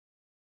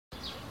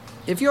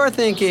If you're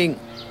thinking,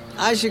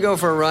 I should go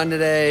for a run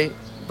today,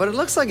 but it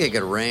looks like it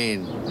could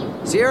rain,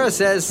 Sierra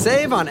says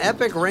save on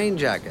epic rain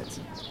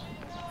jackets.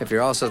 If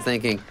you're also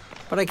thinking,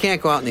 but I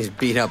can't go out in these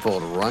beat-up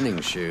old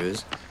running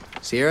shoes,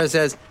 Sierra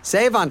says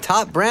save on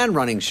top brand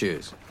running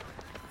shoes.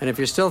 And if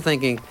you're still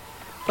thinking,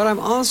 but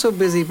I'm also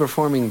busy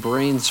performing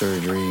brain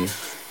surgery,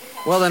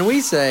 well then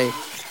we say,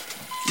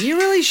 you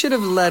really should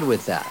have led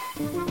with that.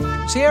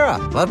 Sierra,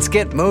 let's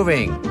get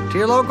moving to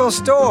your local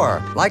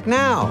store, like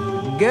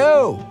now.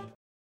 Go!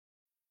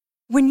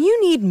 When you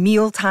need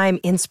mealtime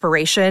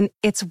inspiration,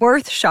 it's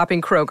worth shopping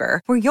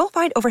Kroger, where you'll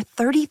find over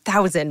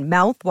 30,000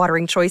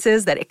 mouth-watering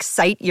choices that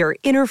excite your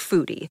inner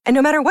foodie. And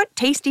no matter what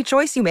tasty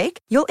choice you make,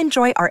 you'll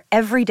enjoy our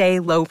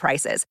everyday low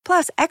prices,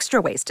 plus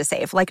extra ways to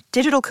save, like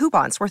digital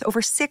coupons worth over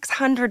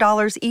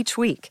 $600 each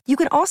week. You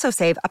can also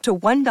save up to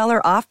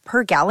 $1 off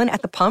per gallon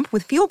at the pump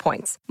with fuel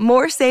points.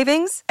 More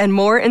savings and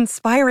more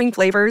inspiring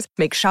flavors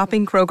make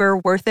shopping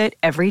Kroger worth it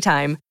every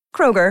time.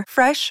 Kroger,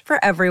 fresh for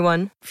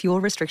everyone.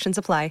 Fuel restrictions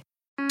apply.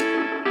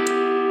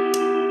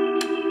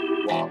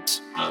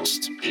 What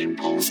must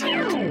people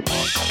think?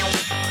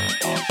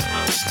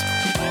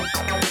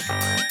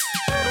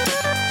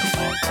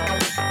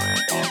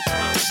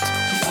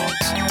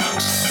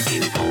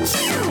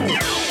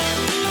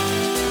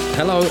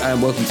 Hello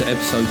and welcome to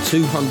episode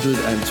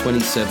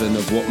 227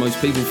 of What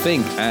Most People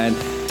Think. And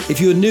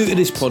if you're new to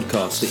this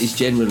podcast, it is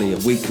generally a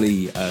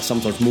weekly,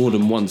 sometimes more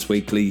than once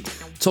weekly,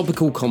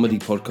 topical comedy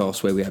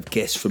podcast where we have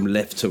guests from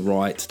left to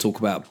right to talk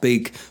about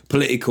big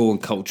political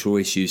and cultural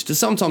issues, to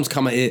sometimes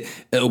come at it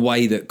in a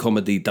way that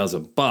comedy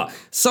doesn't. But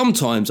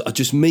sometimes I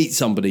just meet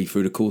somebody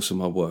through the course of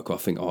my work. I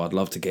think, I'd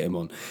love to get him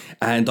on.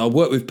 And I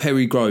worked with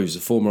Perry Groves, a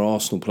former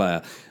Arsenal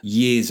player,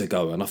 years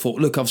ago. And I thought,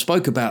 look, I've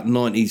spoke about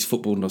 90s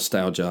football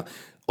nostalgia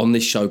on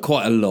this show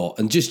quite a lot,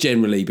 and just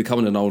generally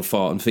becoming an old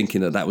fart and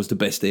thinking that was the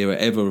best era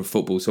ever of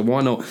football. So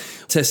why not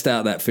test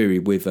out that theory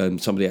with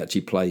somebody who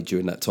actually played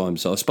during that time?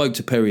 So I spoke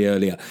to Perry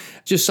earlier.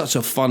 Just such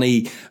a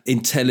funny,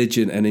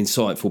 intelligent and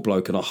insightful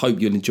bloke, and I hope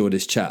you'll enjoy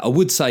this chat. I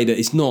would say that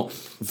it's not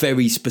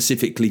very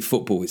specifically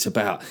football. It's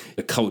about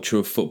the culture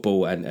of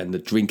football and the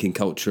drinking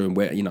culture, and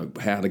where,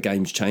 how the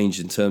game's changed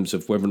in terms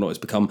of whether or not it's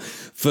become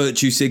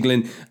virtue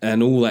signalling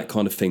and all that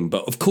kind of thing.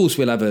 But of course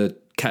we'll have a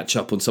catch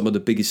up on some of the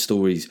biggest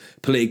stories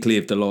politically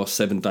of the last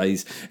 7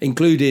 days,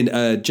 including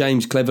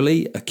James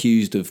Cleverly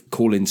accused of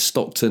calling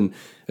Stockton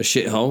a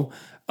shithole.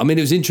 I mean,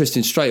 it was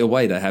interesting straight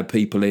away. They had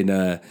people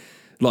in,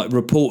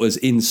 reporters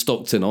in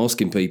Stockton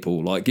asking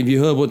people, like, have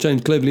you heard what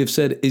James Cleverly have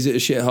said? Is it a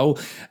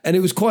shithole? And it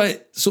was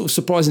quite sort of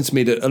surprising to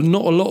me that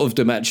not a lot of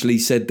them actually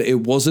said that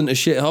it wasn't a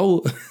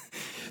shithole.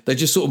 They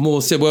just sort of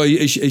more said, well,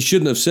 he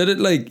shouldn't have said it,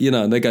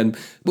 and they're going,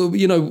 well,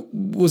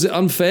 was it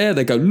unfair?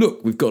 They go,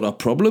 look, we've got our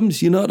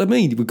problems, you know what I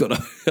mean?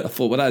 I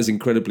thought, well, that is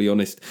incredibly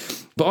honest.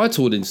 But I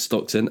toured in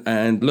Stockton,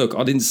 and look,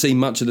 I didn't see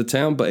much of the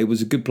town, but it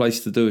was a good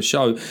place to do a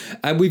show.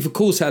 And we've, of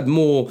course, had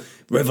more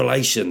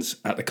revelations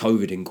at the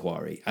COVID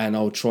inquiry, and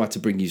I'll try to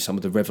bring you some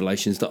of the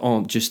revelations that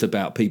aren't just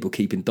about people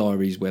keeping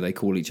diaries where they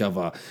call each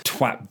other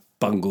twat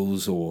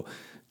bungles or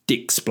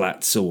dick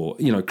splats or,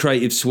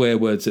 creative swear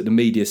words that the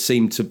media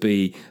seem to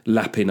be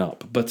lapping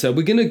up. But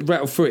we're going to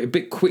rattle through it a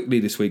bit quickly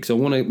this week, so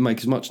I want to make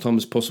as much time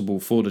as possible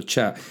for the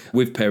chat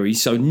with Perry.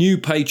 So new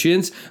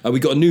Patreons, we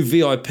got a new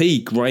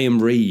VIP,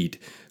 Graham Reed.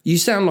 You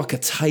sound like a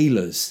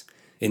tailor's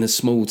in a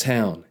small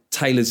town.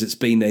 Tailors that's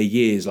been there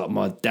years, like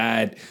my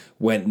dad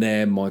went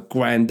there, my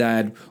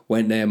granddad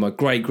went there, my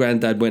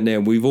great-granddad went there,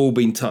 and we've all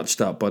been touched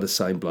up by the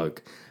same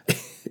bloke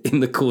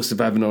in the course of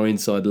having our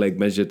inside leg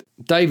measured.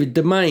 David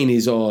Domain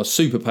is our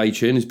super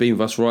patron, who's been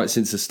with us right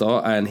since the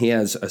start, and he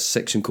has a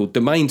section called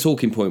Domain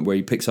Talking Point where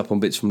he picks up on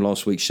bits from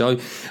last week's show.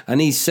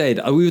 And he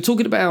said, we were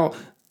talking about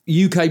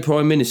UK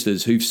Prime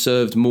Ministers who've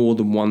served more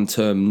than one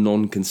term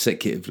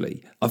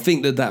non-consecutively. I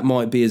think that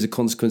might be as a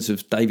consequence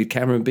of David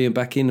Cameron being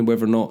back in, and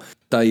whether or not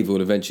Dave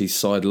will eventually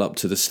sidle up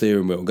to the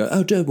steering wheel and go,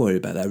 oh, don't worry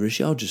about that,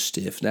 Rishi, I'll just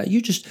steer for now.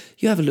 You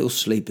have a little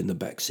sleep in the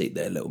back seat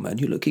there, little man.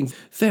 You're looking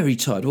very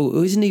tired.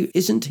 Oh,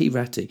 isn't he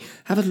ratty?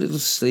 Have a little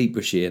sleep,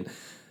 Rishi, and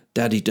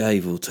Daddy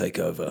Dave will take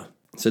over.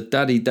 So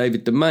Daddy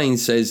David Domain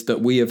says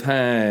that we have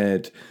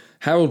had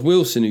Harold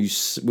Wilson, who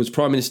was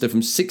Prime Minister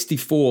from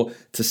 64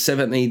 to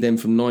 70, then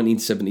from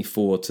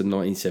 1974 to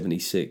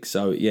 1976.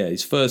 So, yeah,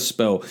 his first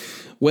spell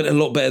went a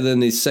lot better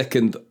than his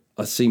second.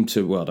 I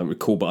don't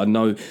recall, but I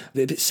know.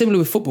 It's similar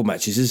with football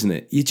matches, isn't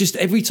it? You just,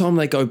 every time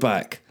they go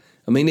back,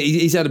 I mean,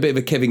 he's had a bit of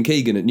a Kevin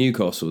Keegan at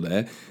Newcastle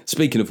there.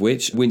 Speaking of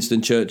which,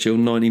 Winston Churchill,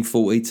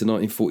 1940 to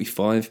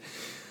 1945.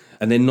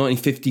 And then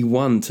 1951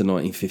 to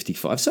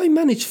 1955. So he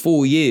managed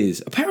 4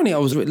 years. Apparently, I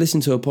was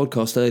listening to a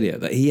podcast earlier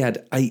that he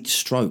had 8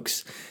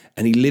 strokes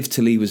and he lived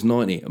till he was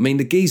 90. I mean,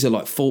 the geezer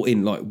fought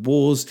in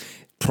wars,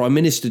 Prime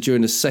Minister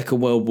during the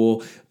Second World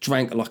War,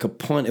 drank a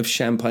pint of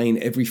champagne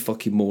every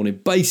fucking morning.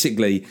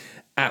 Basically,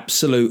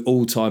 absolute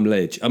all-time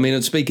ledge. I mean,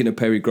 and speaking of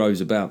Perry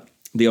Groves about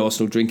the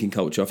Arsenal drinking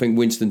culture, I think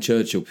Winston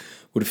Churchill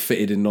would have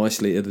fitted in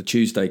nicely at the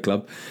Tuesday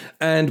Club.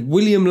 And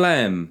William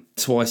Lamb,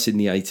 twice in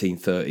the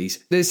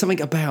 1830s. There's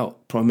something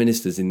about Prime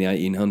Ministers in the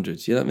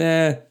 1800s.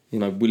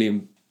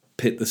 William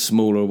pit that's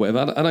smaller or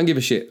whatever. I don't give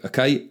a shit,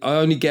 okay? I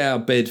only get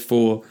out of bed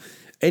for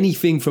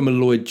anything from a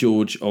Lloyd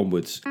George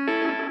onwards.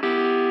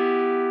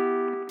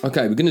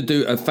 Okay, we're going to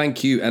do a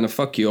thank you and a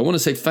fuck you. I want to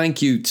say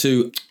thank you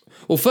to...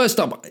 Well, first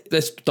up,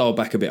 let's dial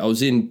back a bit. I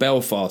was in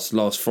Belfast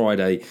last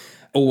Friday.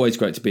 Always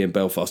great to be in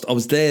Belfast. I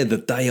was there the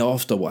day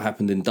after what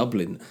happened in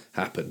Dublin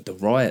happened, the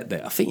riot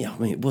there.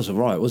 It was a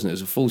riot, wasn't it?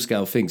 It was a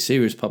full-scale thing,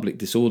 serious public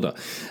disorder.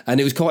 And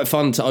it was quite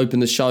fun to open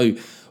the show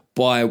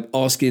by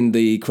asking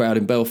the crowd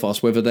in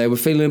Belfast whether they were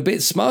feeling a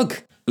bit smug,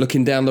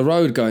 looking down the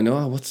road going,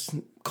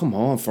 come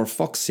on, for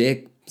fuck's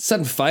sake,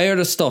 setting fire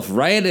to stuff,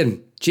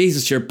 rioting.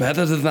 Jesus, you're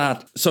better than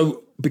that.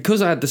 So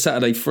because I had the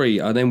Saturday free,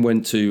 I then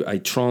went to a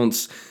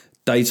trance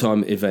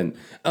daytime event.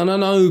 And I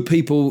know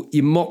people,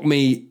 you mock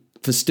me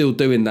for still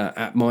doing that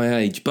at my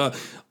age, but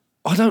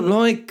I don't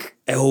like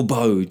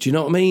Elbow, do you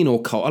know what I mean?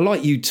 Or Cult. I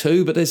like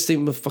U2, but there's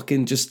some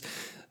fucking just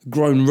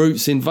grown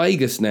roots in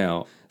Vegas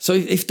now. So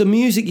if the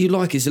music you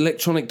like is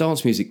electronic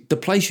dance music, the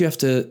place you have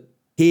to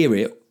hear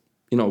it,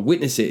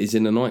 witness it, is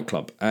in a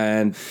nightclub.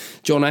 And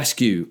John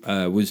Askew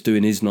was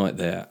doing his night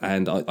there,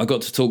 and I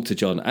got to talk to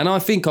John. And I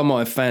think I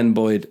might have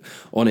fanboyed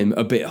on him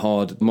a bit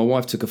hard. My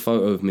wife took a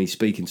photo of me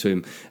speaking to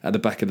him at the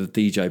back of the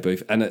DJ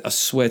booth, and I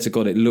swear to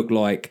God, it looked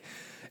like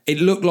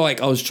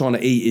I was trying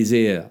to eat his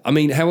ear. I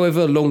mean,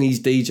 however long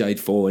he's DJ'd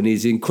for in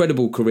his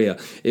incredible career,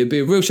 it'd be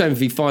a real shame if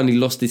he finally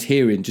lost his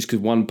hearing just because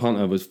one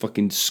punter was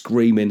fucking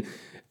screaming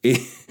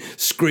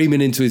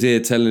into his ear,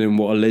 telling him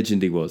what a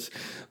legend he was.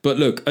 But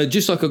look,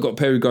 just like I got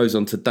Perry Groves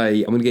on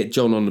today, I'm going to get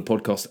John on the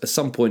podcast at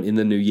some point in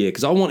the new year,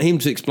 because I want him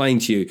to explain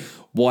to you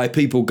why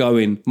people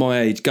my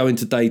age, going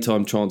to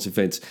daytime trance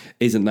events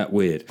isn't that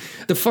weird.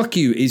 The fuck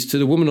you is to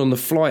the woman on the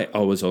flight I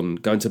was on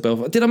going to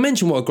Belfast. Did I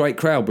mention what a great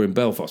crowd were in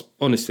Belfast?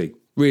 Honestly,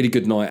 really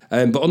good night.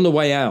 But on the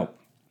way out,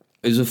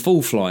 it was a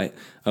full flight.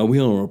 We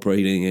are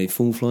operating a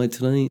full flight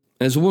today.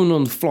 There's a woman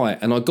on the flight,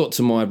 and I got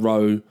to my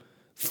row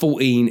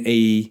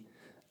 14E,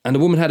 and the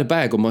woman had a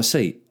bag on my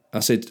seat. I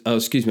said,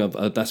 excuse me,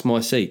 that's my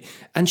seat.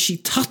 And she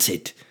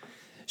tutted.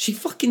 She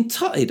fucking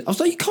tutted. I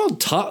was like, you can't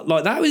tut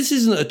like that. This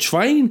isn't a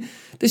train.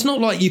 It's not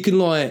like you can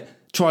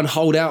try and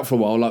hold out for a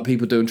while like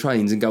people do on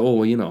trains and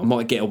go, I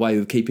might get away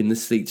with keeping the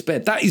seat spare.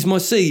 That is my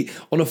seat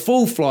on a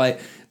full flight.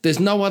 There's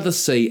no other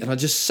seat. And I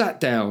just sat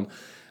down.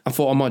 I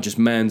thought I might just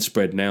man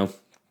spread now.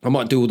 I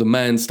might do all the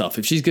man stuff.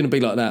 If she's going to be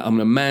like that, I'm going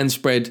to man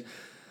spread.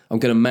 I'm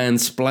going to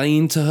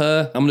mansplain to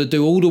her. I'm going to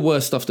do all the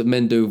worst stuff that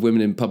men do with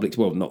women in public.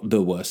 Well, not the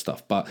worst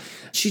stuff, but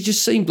she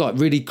just seemed like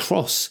really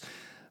cross.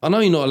 I know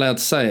you're not allowed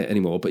to say it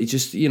anymore, but you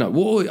just,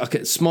 I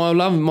could smile,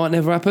 love, it might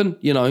never happen,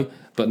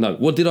 But no,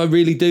 what did I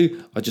really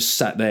do? I just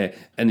sat there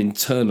and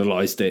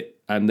internalised it,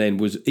 and then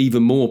was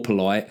even more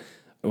polite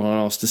when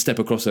I asked to step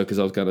across her because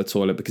I was going to the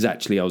toilet, because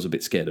actually I was a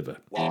bit scared of her.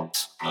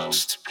 What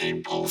most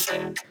people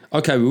think.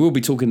 Okay, we will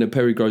be talking to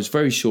Perry Groves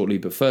very shortly,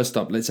 but first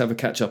up, let's have a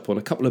catch up on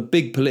a couple of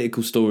big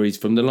political stories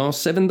from the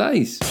last 7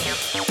 days.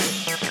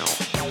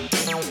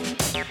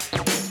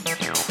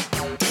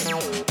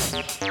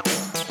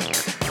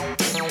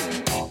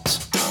 What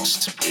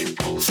most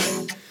people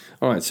think.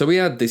 All right, so we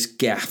had this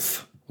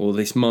gaffe, or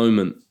this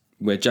moment,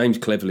 where James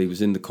Cleverly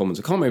was in the Commons.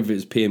 I can't remember if it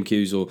was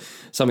PMQs or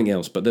something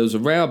else, but there was a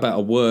row about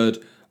a word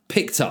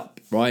picked up,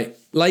 right?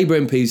 Labour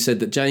MPs said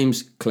that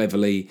James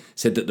Cleverly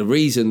said that the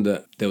reason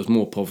that there was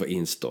more poverty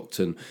in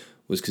Stockton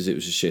was because it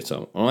was a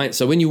shithole, all right?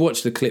 So when you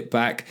watch the clip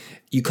back,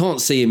 you can't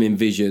see him in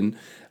vision,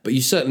 but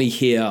you certainly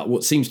hear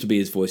what seems to be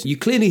his voice. You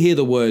clearly hear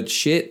the word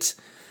shit,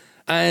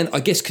 and I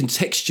guess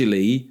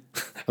contextually,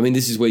 I mean,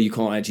 this is where you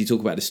can't actually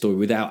talk about this story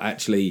without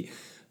actually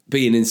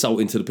being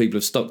insulting to the people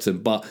of Stockton,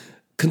 but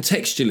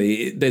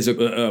contextually, there's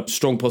a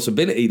strong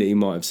possibility that he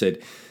might have said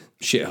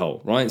shithole,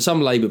 right?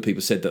 Some Labour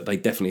people said that they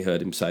definitely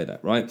heard him say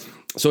that, right?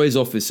 So his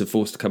office are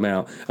forced to come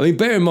out. I mean,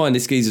 bear in mind,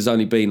 this geezer's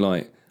only been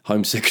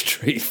Home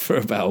Secretary for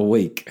about a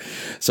week.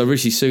 So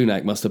Rishi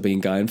Sunak must have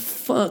been going,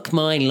 fuck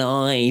my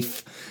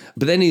life.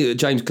 But then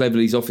James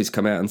Cleverly's office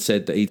come out and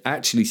said that he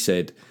actually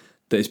said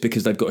that it's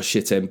because they've got a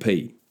shit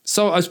MP.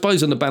 So I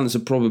suppose on the balance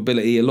of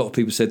probability, a lot of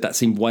people said that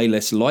seemed way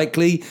less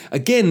likely,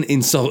 again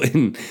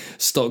insulting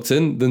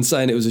Stockton, than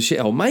saying it was a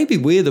shithole. Maybe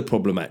we're the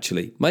problem,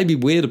 actually. Maybe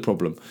we're the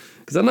problem.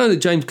 Because I know that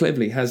James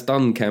Cleverly has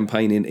done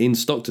campaigning in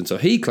Stockton, so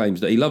he claims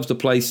that he loves the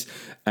place,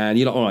 and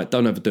you're like, all right,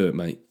 don't overdo it,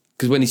 mate.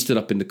 Because when he stood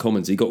up in the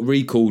Commons, he got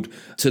recalled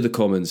to the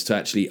Commons to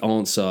actually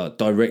answer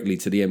directly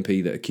to the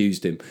MP that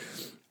accused him.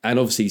 And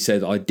obviously he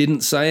said, I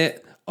didn't say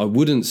it, I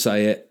wouldn't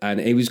say it, and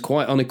he was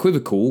quite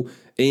unequivocal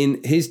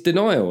in his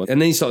denial. And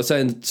then he started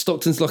saying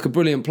Stockton's like a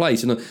brilliant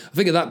place. And I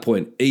think at that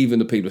point, even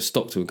the people of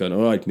Stockton were going,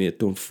 all right, mate,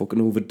 don't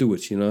fucking overdo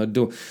it,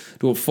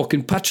 don't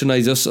fucking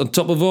patronise us on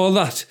top of all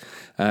that.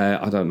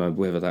 I don't know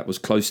whether that was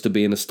close to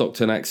being a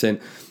Stockton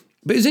accent.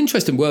 But it was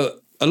interesting. Well,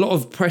 a lot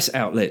of press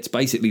outlets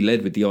basically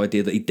led with the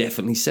idea that he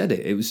definitely said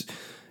it. It was,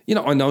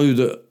 I know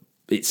that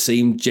it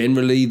seemed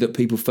generally that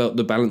people felt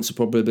the balance of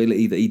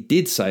probability that he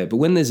did say it. But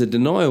when there's a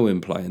denial in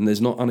play and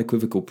there's not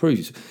unequivocal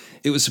proofs,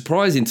 it was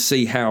surprising to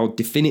see how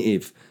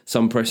definitive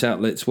some press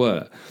outlets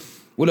were.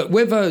 Well, look,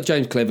 whether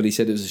James Cleverly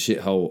said it was a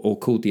shithole or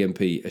called the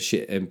MP a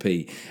shit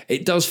MP,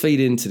 it does feed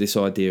into this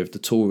idea of the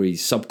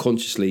Tories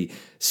subconsciously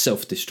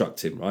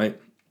self-destructing, right?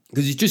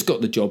 Because he's just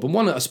got the job.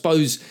 And I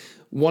suppose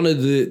one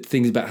of the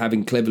things about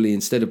having Cleverly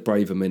instead of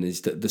Braverman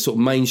is that the sort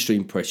of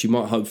mainstream press, you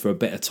might hope for a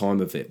better time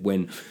of it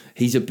when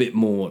he's a bit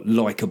more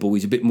likeable,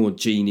 he's a bit more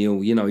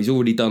genial. You know, he's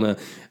already done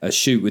a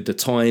shoot with the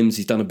Times,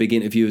 he's done a big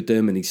interview with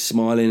them and he's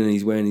smiling and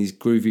he's wearing his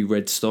groovy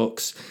red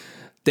stocks.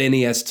 Then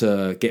he has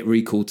to get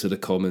recalled to the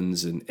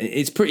Commons, and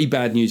it's pretty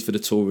bad news for the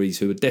Tories,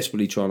 who are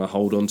desperately trying to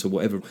hold on to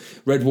whatever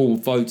red wall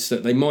votes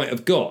that they might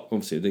have got.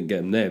 Obviously, it didn't get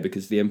them there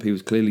because the MP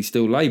was clearly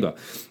still Labour.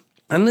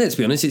 And let's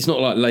be honest, it's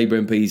not like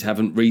Labour MPs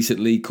haven't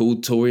recently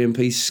called Tory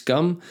MPs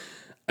scum.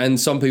 And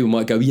some people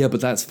might go, yeah,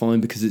 but that's fine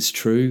because it's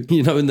true.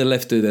 You know, and the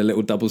left do their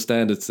little double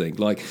standards thing.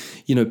 Like,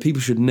 you know, people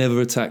should never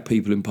attack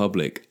people in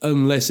public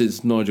unless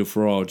it's Nigel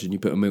Farage and you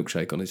put a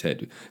milkshake on his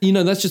head. You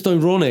know, that's just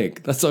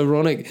ironic. That's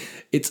ironic.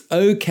 It's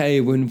okay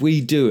when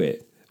we do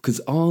it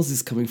because ours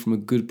is coming from a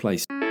good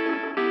place.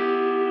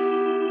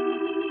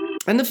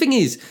 And the thing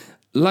is,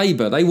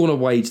 Labour, they want to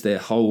wage their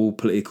whole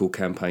political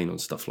campaign on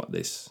stuff like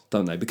this,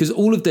 don't they? Because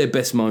all of their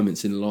best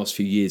moments in the last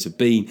few years have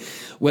been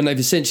when they've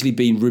essentially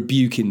been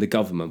rebuking the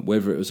government,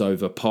 whether it was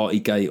over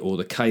Partygate or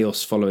the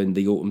chaos following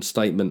the autumn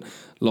statement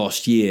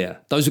last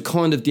year. Those are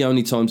kind of the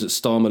only times that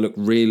Starmer looked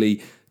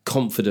really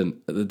confident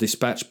at the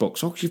dispatch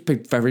box. Oh, you've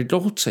been very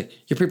naughty.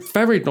 You've been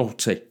very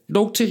naughty.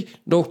 Naughty,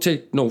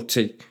 naughty,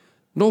 naughty.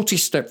 Naughty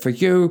step for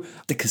you.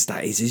 Because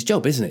that is his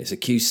job, isn't it? It's a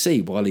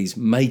QC while he's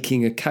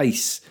making a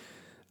case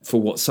for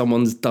what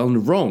someone's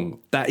done wrong.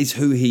 That is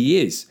who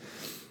he is.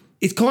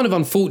 It's kind of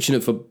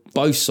unfortunate for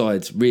both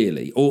sides,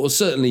 really, or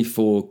certainly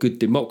for good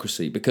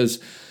democracy,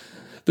 because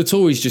the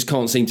Tories just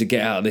can't seem to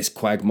get out of this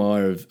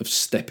quagmire of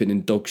stepping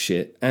in dog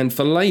shit. And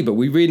for Labour,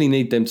 we really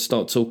need them to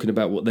start talking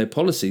about what their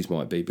policies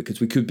might be,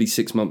 because we could be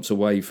 6 months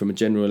away from a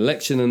general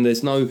election and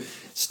there's no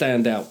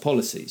standout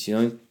policies, you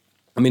know?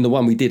 I mean, the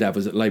one we did have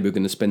was that Labour were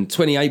going to spend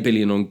 28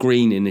 billion on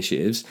green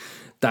initiatives.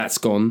 That's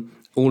gone.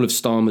 All of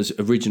Starmer's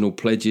original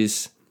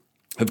pledges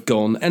have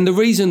gone. And the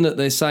reason that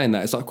they're saying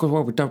that is like,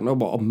 well, we don't know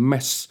what a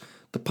mess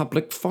the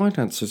public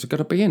finances are going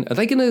to be in. Are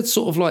they going to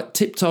sort of like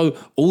tiptoe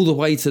all the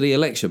way to the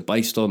election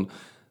based on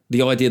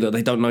the idea that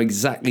they don't know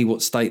exactly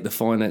what state the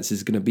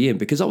finances are going to be in?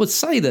 Because I would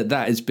say that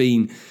that has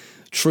been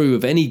true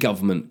of any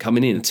government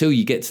coming in until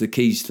you get to the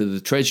keys to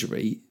the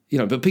Treasury, you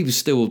know, but people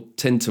still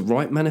tend to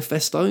write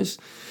manifestos.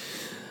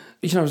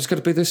 You know, there's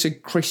going to be this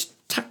increased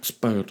tax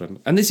burden.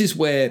 And this is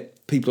where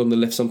people on the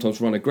left sometimes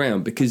run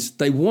aground, because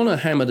they want to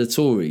hammer the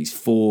Tories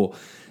for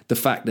the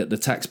fact that the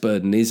tax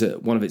burden is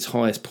at one of its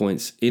highest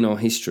points in our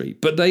history.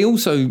 But they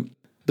also,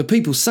 the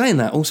people saying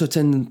that also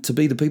tend to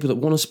be the people that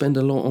want to spend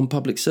a lot on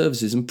public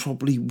services and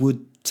probably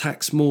would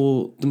tax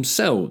more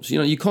themselves. You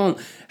know, you can't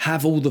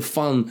have all the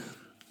fun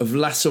of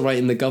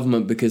lacerating the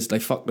government because they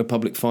fucked the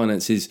public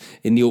finances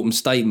in the autumn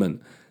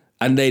statement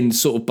and then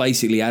sort of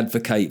basically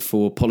advocate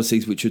for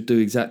policies which would do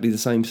exactly the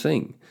same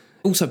thing.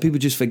 Also, people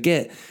just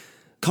forget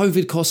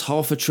COVID cost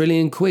 £500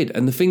 billion,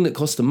 and the thing that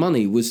cost the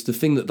money was the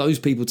thing that those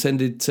people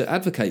tended to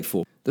advocate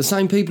for. The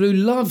same people who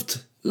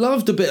loved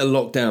a bit of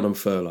lockdown and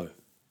furlough.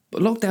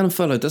 But lockdown and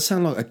furlough does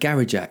sound like a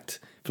garage act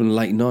from the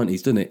late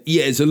 90s, doesn't it?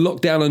 Yeah, it's a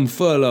lockdown and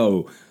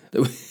furlough.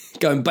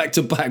 Going back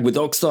to back with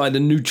Oxide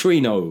and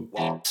Neutrino.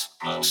 What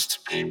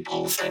most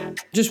people think.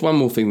 Just one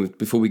more thing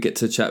before we get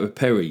to chat with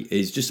Perry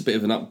is just a bit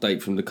of an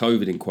update from the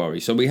COVID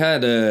inquiry. So we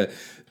had the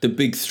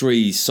big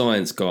three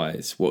science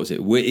guys. What was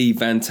it? Whitty,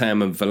 Van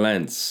Tam and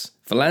Valance.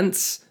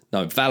 Valance?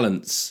 No,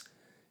 Valance.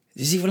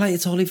 Is he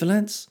related to Ollie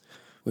Valance?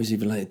 Or is he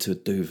related to a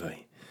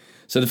duvet?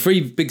 So the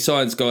three big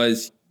science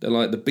guys, they're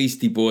like the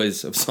Beastie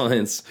Boys of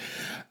science.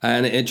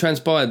 And it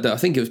transpired that I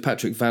think it was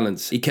Patrick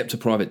Vallance. He kept a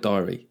private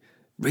diary.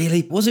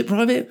 Really? Was it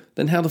private?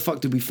 Then how the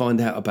fuck did we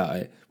find out about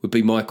it? Would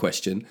be my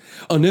question.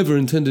 I never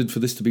intended for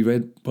this to be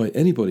read by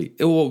anybody.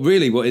 Or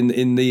really, what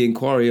in the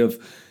inquiry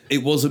of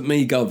It Wasn't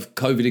Me Gov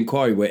COVID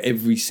inquiry, where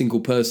every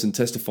single person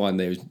testifying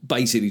there is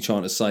basically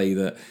trying to say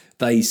that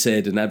they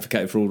said and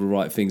advocated for all the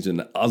right things and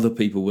that other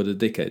people were the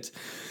dickheads.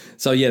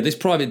 So yeah, this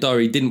private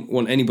diary didn't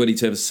want anybody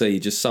to ever see,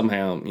 just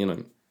somehow, you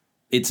know,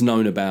 it's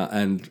known about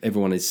and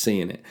everyone is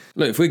seeing it.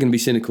 Look, if we're going to be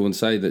cynical and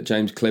say that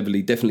James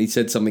Cleverly definitely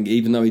said something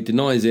even though he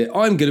denies it,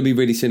 I'm going to be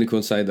really cynical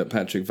and say that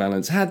Patrick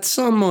Vallance had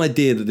some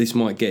idea that this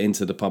might get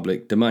into the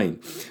public domain.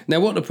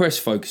 Now, what the press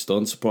focused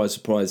on, surprise,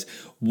 surprise,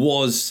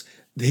 was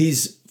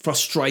his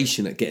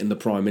frustration at getting the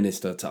Prime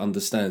Minister to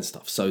understand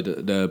stuff. So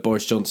that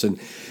Boris Johnson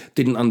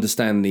didn't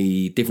understand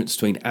the difference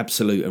between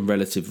absolute and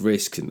relative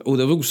risks, and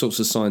there were all sorts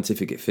of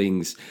scientific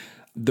things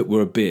that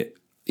were a bit,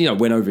 you know,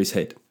 went over his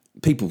head.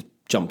 People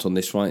jumped on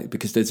this, right?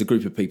 Because there's a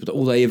group of people that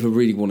all they ever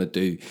really want to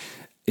do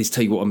is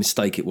tell you what a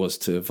mistake it was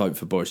to vote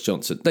for Boris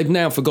Johnson. They've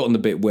now forgotten the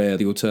bit where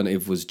the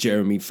alternative was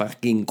Jeremy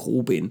fucking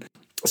Corbyn.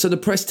 So the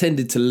press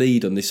tended to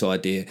lead on this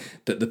idea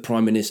that the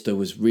Prime Minister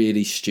was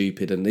really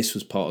stupid and this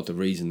was part of the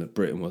reason that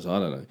Britain was, I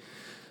don't know,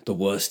 the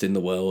worst in the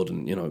world,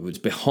 and it was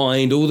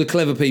behind all the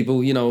clever people.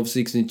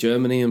 Obviously, because in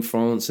Germany and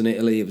France and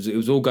Italy, it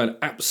was all going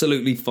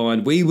absolutely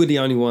fine. We were the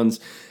only ones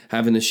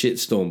having a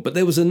shitstorm. But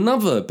there was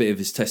another bit of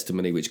his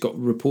testimony which got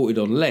reported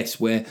on less,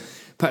 where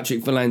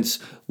Patrick Vallance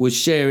was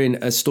sharing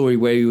a story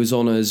where he was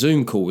on a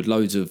Zoom call with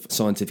loads of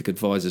scientific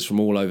advisors from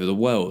all over the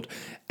world,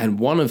 and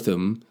one of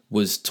them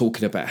was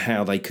talking about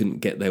how they couldn't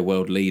get their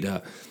world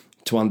leader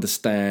to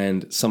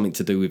understand something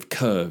to do with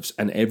curves,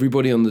 and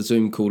everybody on the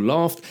Zoom call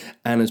laughed.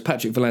 And as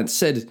Patrick Vallance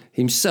said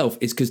himself,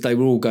 it's because they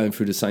were all going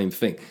through the same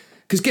thing.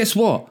 Because guess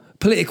what?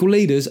 Political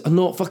leaders are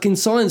not fucking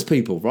science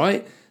people,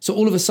 right? So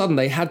all of a sudden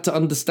they had to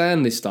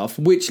understand this stuff,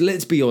 which,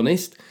 let's be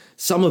honest,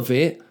 some of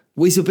it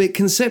was a bit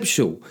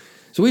conceptual.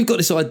 So we've got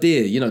this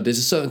idea, there's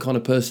a certain kind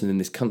of person in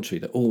this country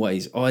that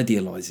always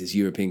idealises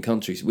European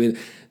countries.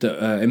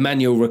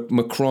 Emmanuel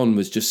Macron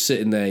was just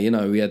sitting there,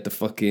 he had the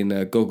fucking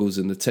goggles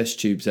and the test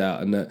tubes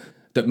out, and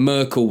that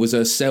Merkel was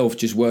herself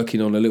just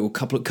working on a little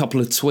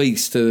couple of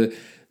tweaks to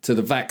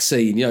the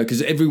vaccine,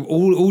 because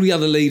all the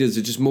other leaders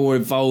are just more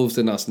evolved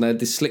than us, and they had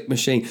this slick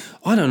machine.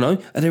 I don't know.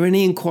 Are there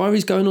any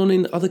inquiries going on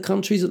in other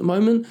countries at the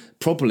moment?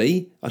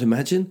 Probably, I'd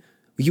imagine.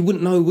 You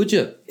wouldn't know, would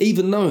you?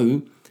 Even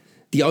though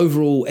the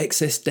overall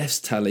excess deaths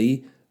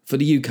tally for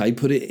the UK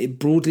put it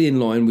broadly in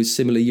line with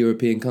similar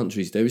European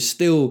countries, there is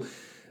still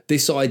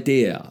this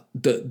idea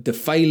that the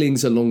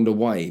failings along the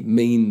way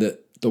mean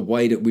that the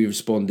way that we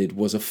responded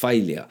was a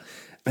failure.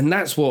 And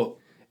that's what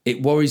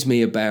it worries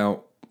me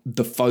about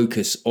the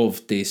focus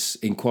of this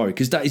inquiry,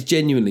 because that is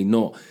genuinely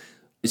not...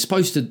 It's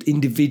supposed to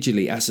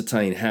individually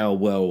ascertain how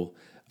well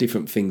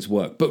different things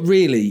work. But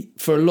really,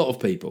 for a lot of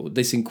people,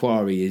 this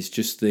inquiry is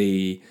just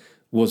the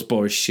was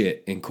Boris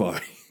shit inquiry.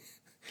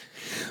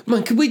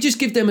 Man, could we just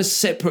give them a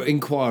separate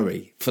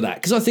inquiry for that?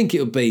 Because I think it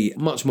would be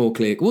much more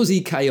clear. Was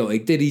he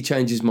chaotic? Did he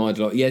change his mind?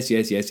 Like, yes,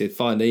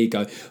 fine, there you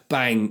go.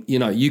 Bang,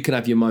 you can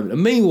have your moment.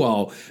 And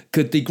meanwhile,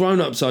 could the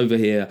grown-ups over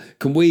here,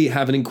 can we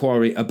have an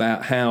inquiry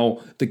about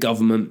how the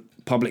government,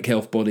 public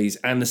health bodies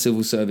and the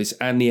civil service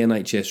and the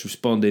NHS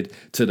responded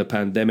to the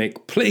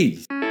pandemic?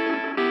 Please.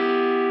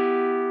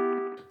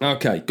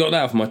 Okay, got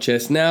that off my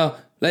chest. Now,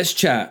 let's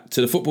chat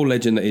to the football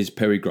legend that is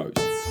Perry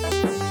Groves.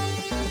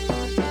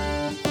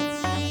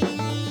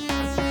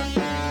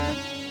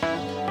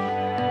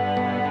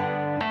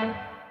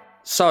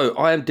 So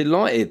I am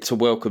delighted to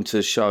welcome to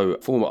the show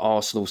former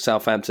Arsenal,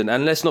 Southampton,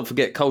 and let's not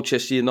forget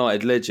Colchester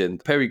United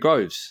legend, Perry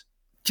Groves.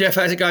 Jeff,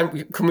 how's it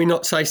going? Can we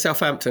not say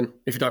Southampton,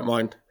 if you don't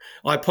mind?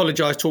 I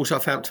apologise to all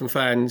Southampton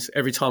fans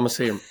every time I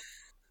see them,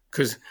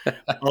 because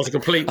I was a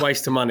complete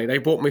waste of money. They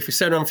bought me for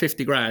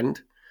 750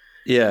 grand.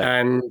 Yeah.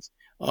 And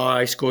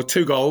I scored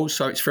 2 goals,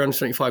 so it's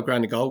 375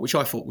 grand a goal, which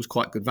I thought was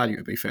quite good value,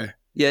 to be fair.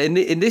 Yeah,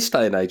 in this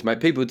day and age, mate,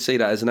 people would see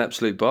that as an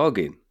absolute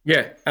bargain.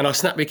 Yeah, and I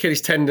snapped my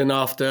Achilles tendon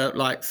after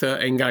like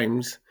 13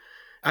 games.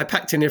 I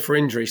packed in there for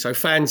injury, so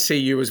fans see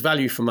you as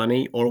value for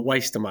money or a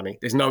waste of money.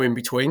 There's no in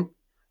between.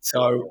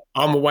 So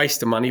I'm a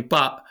waste of money,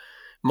 but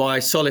my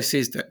solace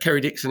is that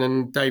Kerry Dixon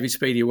and David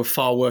Speedy were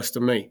far worse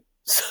than me.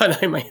 So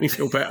they make me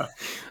feel better.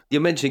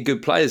 You're mentioning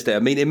good players there. I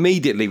mean,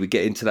 immediately we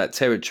get into that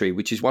territory,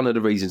 which is one of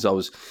the reasons I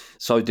was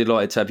so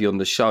delighted to have you on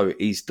the show,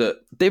 is that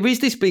there is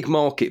this big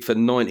market for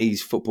 90s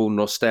football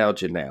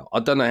nostalgia now. I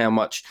don't know how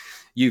much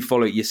you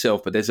follow it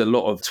yourself, but there's a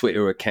lot of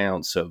Twitter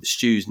accounts of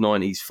Stu's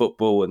 90s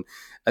football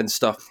and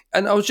stuff.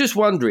 And I was just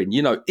wondering,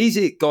 is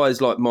it guys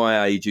like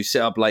my age who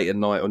sit up late at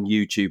night on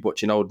YouTube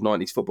watching old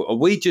 90s football? Are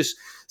we just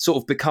sort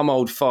of become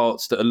old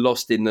farts that are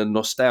lost in the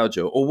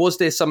nostalgia? Or was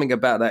there something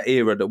about that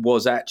era that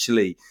was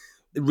actually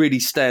really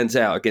stands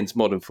out against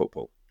modern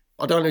football?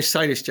 I don't want to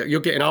say this, Jack. You're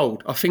getting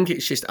old. I think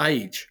it's just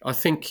age. I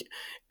think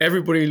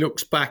everybody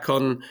looks back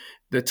on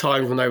the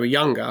times when they were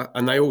younger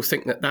and they all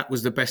think that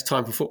was the best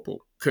time for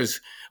football.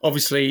 Because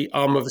obviously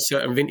I'm of a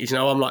certain vintage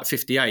now. I'm like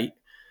 58.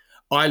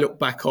 I look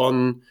back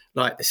on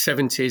like the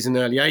 70s and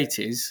early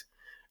 80s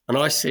and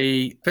I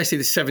see, especially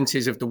the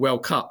 70s of the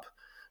World Cup,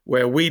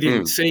 where we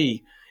didn't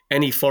see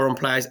any foreign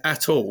players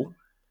at all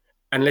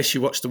unless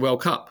you watched the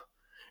World Cup.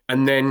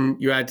 And then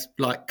you had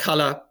like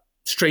colour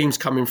streams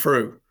coming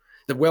through.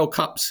 The World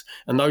Cups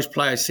and those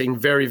players seem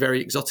very,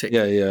 very exotic.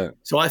 Yeah.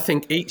 So I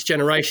think each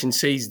generation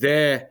sees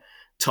their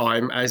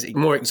time as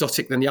more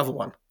exotic than the other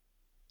one.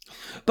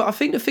 But I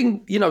think the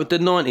thing, the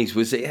 90s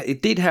was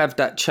it did have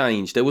that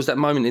change. There was that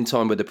moment in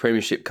time where the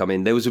Premiership come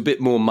in. There was a bit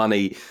more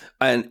money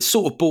and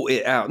sort of brought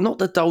it out. Not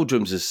the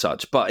doldrums as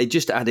such, but it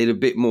just added a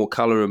bit more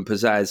colour and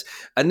pizzazz.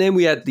 And then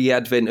we had the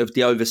advent of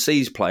the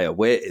overseas player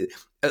where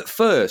at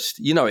first,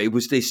 it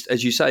was this,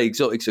 as you say,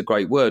 exotic's a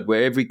great word,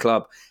 where every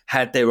club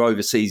had their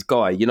overseas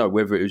guy,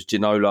 whether it was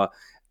Ginola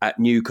at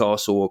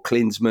Newcastle or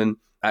Klinsmann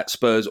at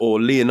Spurs or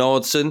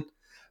Leonardson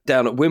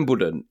down at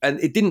Wimbledon. And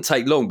it didn't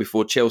take long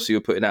before Chelsea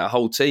were putting out a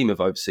whole team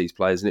of overseas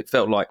players, and it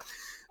felt like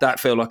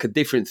a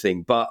different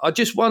thing. But I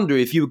just wonder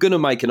if you were going to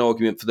make an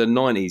argument for the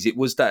 90s, it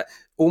was that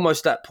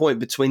almost that point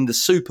between the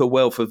super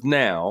wealth of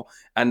now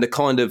and the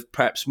kind of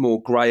perhaps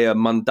more greyer,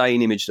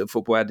 mundane image that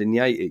football had in the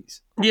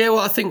 80s. Yeah, well,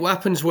 I think what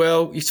happens,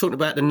 you're talking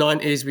about the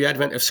 90s, the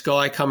advent of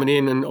Sky coming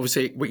in, and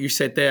obviously what you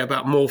said there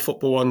about more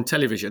football on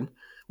television.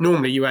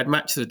 normally you had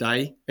match of the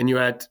day and you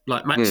had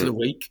like match of the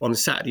week on a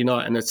Saturday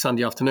night and a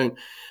Sunday afternoon.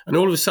 And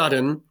all of a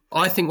sudden,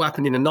 I think what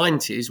happened in the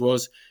 90s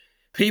was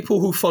people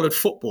who followed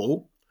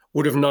football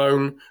would have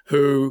known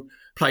who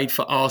played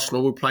for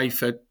Arsenal, who played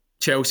for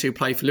Chelsea, who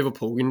played for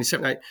Liverpool in the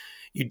 70s.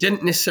 You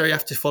didn't necessarily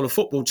have to follow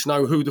football to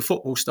know who the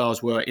football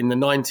stars were in the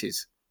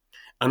 90s.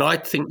 And I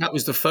think that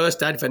was the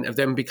first advent of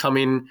them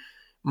becoming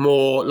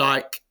more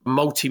like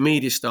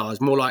multimedia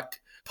stars, more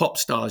like pop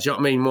stars, you know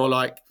what I mean? More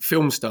like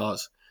film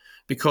stars,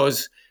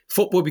 because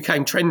football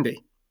became trendy.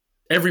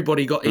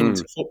 Everybody got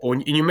into football.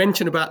 And you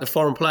mentioned about the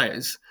foreign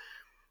players.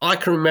 I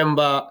can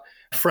remember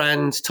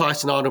Franz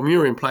Tyson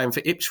Arnold-Murin playing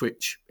for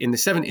Ipswich in the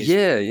 70s.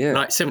 Yeah.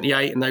 Like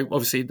 78, and they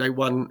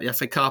won the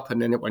FA Cup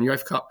and then it won the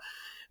UEFA Cup.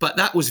 But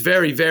that was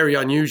very, very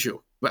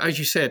unusual. But as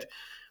you said,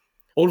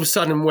 all of a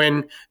sudden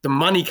when the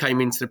money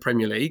came into the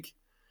Premier League,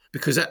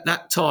 because at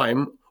that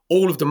time,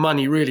 all of the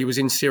money really was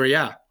in Serie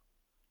A.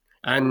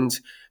 And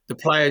the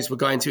players were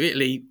going to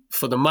Italy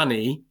for the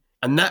money.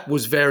 And that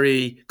was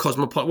very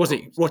cosmopolitan,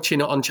 wasn't it?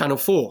 Watching it on Channel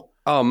 4.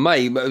 Oh,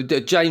 mate,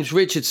 James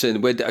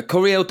Richardson with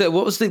Corriere.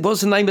 What was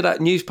the name of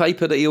that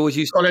newspaper that he always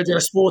used? Corriere dello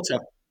Sport.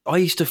 I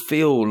used to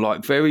feel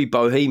like very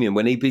bohemian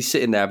when he'd be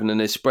sitting there having an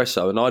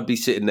espresso and I'd be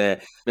sitting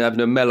there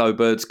having a Mellow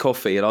Birds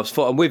coffee. And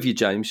I'm with you,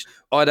 James.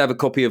 I'd have a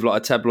copy of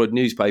like a tabloid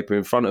newspaper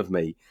in front of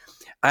me.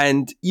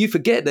 And you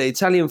forget that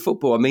Italian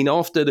football, I mean,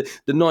 after the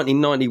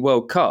 1990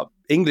 World Cup,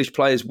 English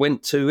players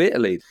went to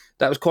Italy.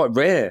 That was quite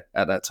rare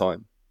at that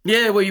time.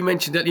 Yeah, well, you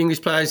mentioned that the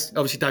English players,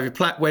 obviously David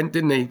Platt went,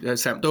 didn't he?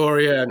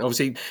 Sampdoria. And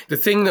obviously the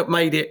thing that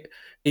made it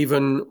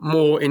even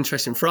more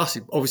interesting for us,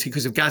 obviously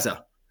because of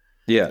Gaza.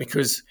 Yeah.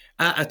 Because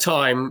at a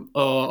time,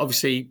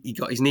 obviously he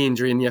got his knee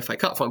injury in the FA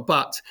Cup final,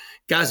 but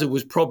Gaza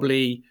was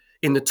probably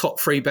in the top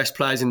 3 best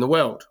players in the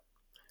world.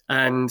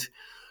 And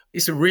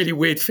it's a really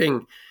weird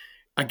thing.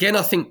 Again,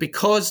 I think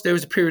because there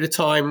was a period of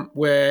time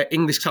where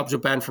English clubs were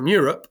banned from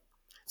Europe.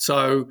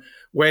 So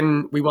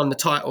when we won the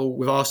title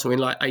with Arsenal in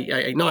like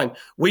 88, 89,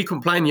 we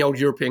couldn't play in the old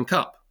European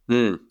Cup.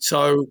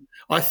 So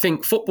I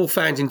think football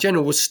fans in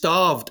general were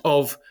starved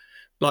of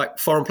like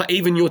foreign play,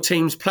 even your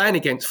teams playing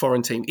against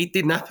foreign teams. It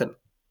didn't happen.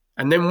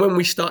 And then when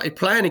we started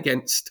playing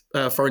against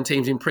foreign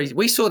teams in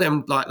we saw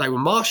them like they were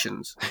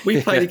Martians.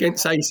 We played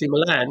against AC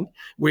Milan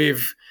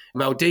with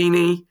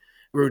Maldini,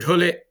 Ruud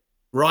Gullit,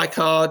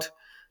 Rijkaard,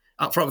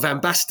 up front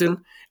Van Basten.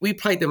 We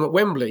played them at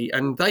Wembley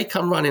and they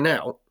come running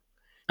out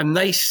and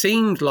they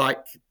seemed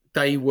like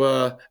they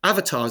were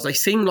avatars. They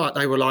seemed like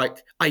they were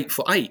like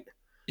 8'8".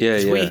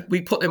 Yeah.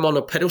 We put them on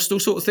a pedestal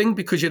sort of thing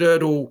because you'd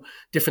heard all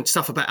different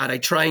stuff about how they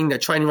train, their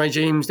training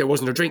regimes. There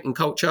wasn't a drinking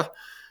culture.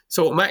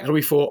 So automatically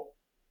we thought,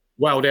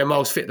 wow, they're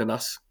miles fitter than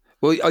us.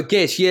 Well, I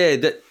guess, yeah,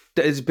 that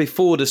is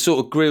before the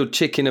sort of grilled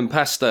chicken and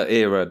pasta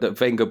era that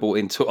Wenger brought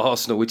into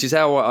Arsenal, which is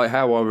how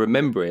I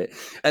remember it.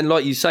 And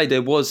like you say,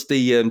 there was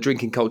the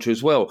drinking culture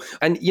as well.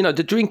 And, you know,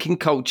 the drinking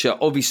culture,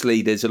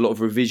 obviously there's a lot of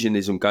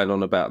revisionism going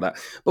on about that.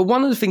 But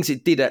one of the things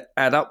it did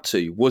add up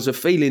to was a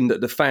feeling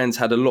that the fans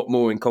had a lot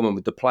more in common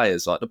with the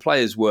players. Like the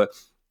players were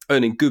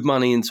earning good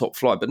money in top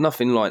flight, but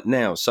nothing like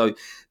now. So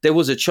there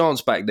was a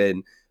chance back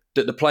then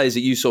that the players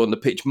that you saw on the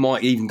pitch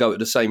might even go to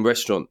the same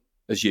restaurant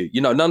as you.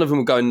 You know, none of them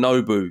were going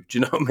Nobu. Do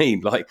you know what I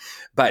mean? Like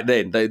back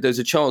then, there's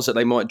a chance that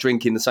they might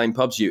drink in the same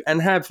pubs as you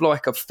and have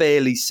like a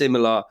fairly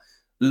similar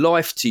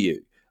life to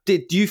you.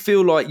 Do you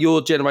feel like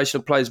your generation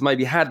of players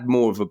maybe had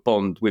more of a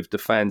bond with the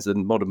fans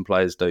than modern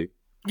players do?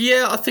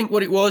 Yeah, I think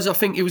what it was,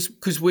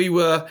 because we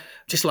were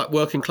just like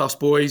working class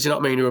boys, you know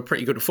what I mean, who were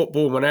pretty good at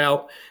football, went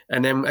out.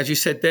 And then, as you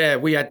said there,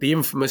 we had the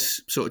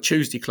infamous sort of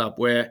Tuesday club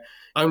where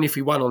only if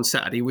we won on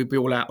Saturday, we'd be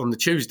all out on the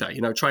Tuesday,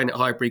 you know, train at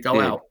Highbury, go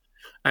out.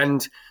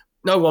 And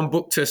no one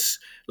booked us,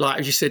 like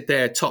as you said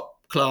there, top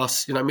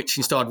class, you know,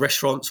 Michelin-starred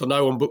restaurants, or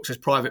no one booked us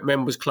private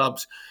members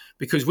clubs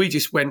because we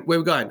just went, where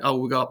we're going? Oh,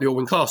 we'll go up the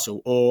Alwyn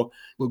Castle or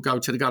we'll go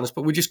to the Gunners,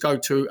 but we just go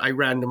to a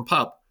random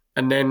pub.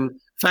 And then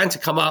fans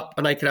would come up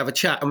and they could have a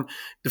chat. And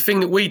the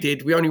thing that we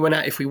did, we only went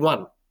out if we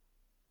won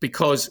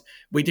because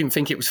we didn't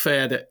think it was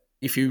fair that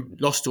if you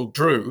lost or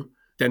drew,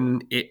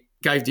 then it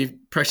gave the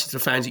impression to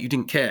the fans that you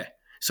didn't care.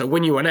 So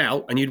when you went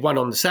out and you'd won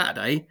on the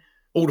Saturday,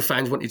 all the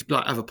fans wanted to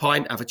like have a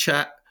pint, have a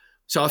chat.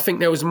 So I think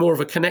there was more of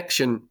a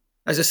connection.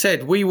 As I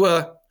said, we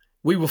were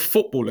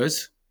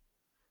footballers.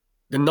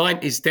 The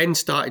 90s then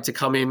started to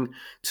come in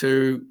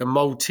to the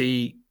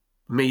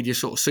multi-media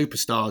sort of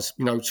superstars,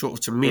 you know, sort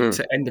of to mid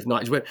to end of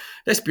 90s. Where,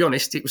 let's be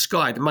honest, it was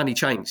Sky. The money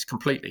changed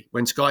completely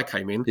when Sky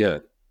came in. Yeah.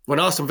 When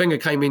Arsene Wenger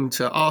came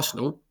into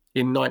Arsenal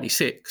in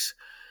 96,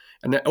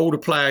 and then all the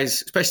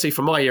players, especially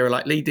from my era,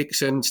 like Lee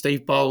Dixon,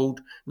 Steve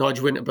Bold,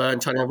 Nigel Winterburn,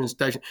 Tony Evans,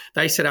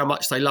 they said how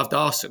much they loved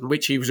Arsene,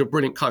 which he was a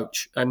brilliant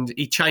coach and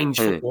he changed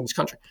football in this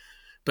country.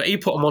 But he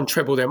put them on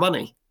treble their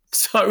money.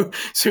 So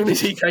as soon as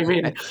he came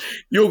in,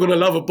 you're going to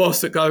love a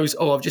boss that goes,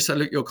 oh, I've just had a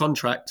look at your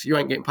contract. You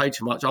ain't getting paid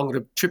too much. I'm going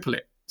to triple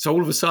it. So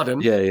all of a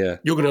sudden, you're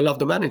going to love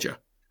the manager.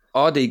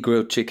 I'd eat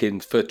grilled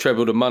chicken for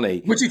treble the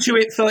money. Would you chew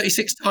it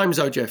 36 times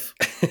though, Jeff?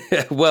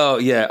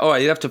 Well, yeah. All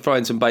right, you'd have to throw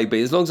in some baked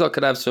beans. As long as I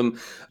could have some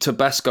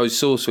Tabasco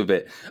sauce with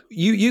it.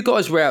 You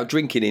guys were out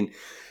drinking in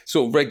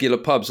sort of regular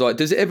pubs, like,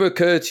 does it ever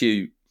occur to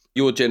you,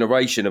 your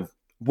generation, of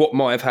what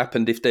might have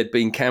happened if there'd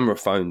been camera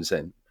phones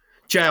then?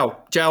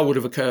 Jail would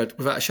have occurred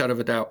without a shadow of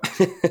a doubt.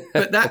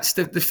 But that's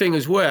the thing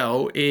as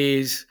well,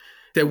 is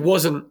there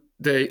wasn't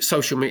the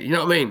social media, you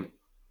know what I mean?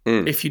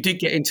 If you did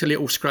get into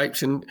little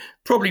scrapes, and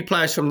probably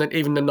players from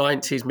even the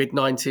 90s,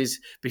 mid-90s,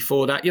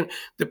 before that, you know,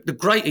 the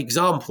great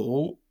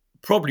example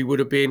probably would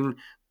have been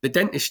the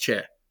dentist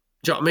chair.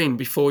 Do you know what I mean?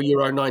 Before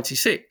Euro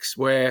 96,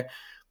 where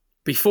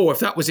before, if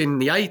that was in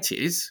the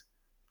 80s,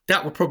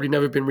 that would probably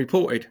never have been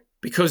reported,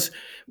 because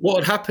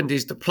what had happened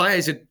is the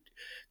players had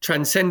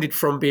transcended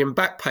from being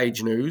back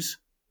page news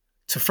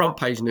to front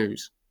page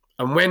news.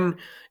 And when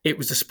it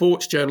was the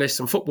sports journalists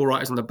and football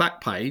writers on the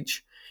back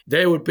page,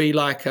 there would be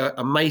like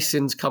a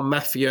Masons come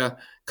mafia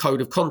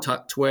code of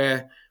conduct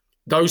where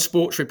those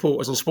sports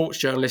reporters and sports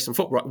journalists and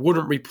football writers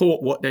wouldn't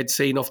report what they'd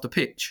seen off the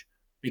pitch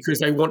because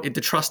they wanted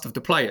the trust of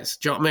the players.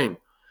 Do you know what I mean?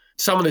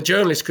 Some of the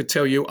journalists could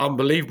tell you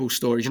unbelievable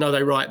stories. You know,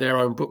 they write their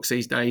own books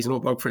these days and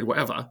autobiography,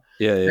 whatever.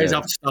 Yeah. There's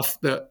other stuff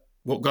that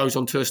what goes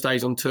on tour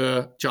stays on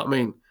tour. Do you know what I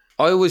mean?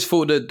 I always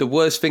thought that the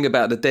worst thing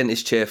about the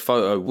dentist chair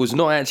photo was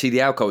not actually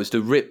the alcohol, it's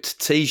the ripped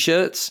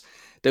T-shirts.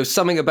 There was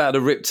something about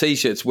the ripped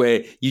T-shirts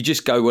where you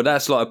just go, well,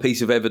 that's like a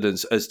piece of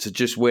evidence as to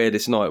just where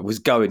this night was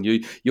going.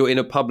 You're in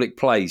a public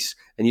place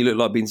and you look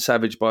like being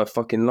savaged by a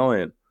fucking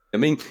lion. I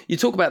mean, you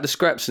talk about the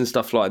scraps and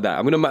stuff like that.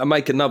 I'm going to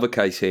make another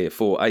case here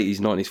for 80s,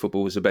 90s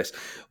football was the best,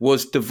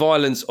 was the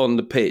violence on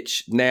the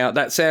pitch. Now,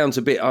 that sounds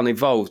a bit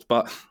uninvolved,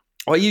 but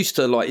I used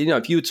to, like, you know,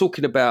 if you were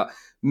talking about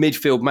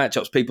midfield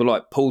matchups, people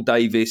like Paul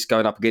Davis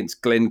going up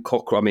against Glenn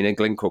Cocker. And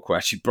Glenn Cocker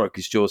actually broke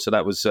his jaw, so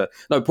that was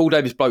Paul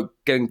Davis broke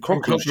Glenn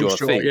Cocker's jaw, I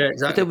think. Yeah,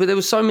 exactly. But there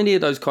were so many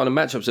of those kind of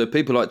matchups. There were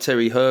people like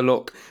Terry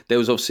Hurlock. There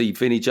was obviously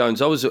Vinnie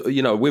Jones. I was,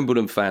 a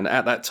Wimbledon fan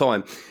at that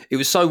time. It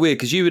was so weird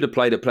because you would have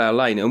played at Plough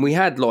Lane, and we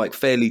had like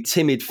fairly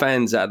timid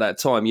fans at that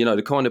time. You know,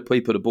 the kind of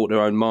people that bought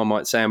their own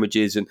Marmite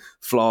sandwiches and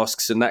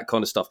flasks and that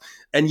kind of stuff.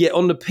 And yet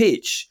on the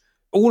pitch,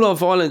 all our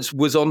violence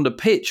was on the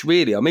pitch,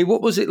 really. I mean,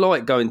 what was it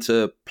like going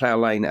to Plough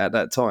Lane at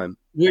that time?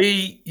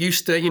 We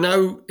used to,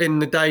 in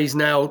the days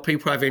now,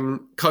 people having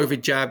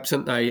COVID jabs,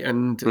 aren't they,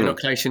 and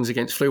inoculations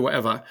against flu,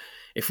 whatever.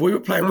 If we were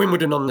playing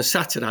Wimbledon on the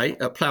Saturday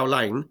at Plough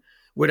Lane,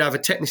 we'd have a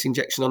tetanus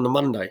injection on the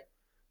Monday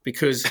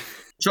because,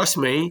 trust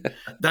me,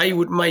 they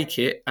would make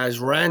it as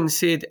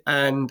rancid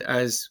and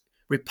as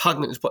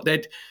repugnant as what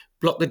they'd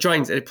block the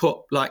drains. They'd put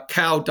like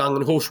cow dung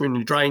and horse urine in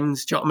the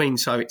drains. Do you know what I mean?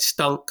 So it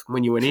stunk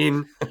when you went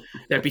in.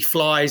 There'd be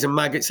flies and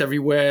maggots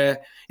everywhere.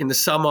 In the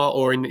summer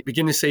or in the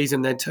beginning of the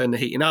season, they'd turn the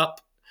heating up.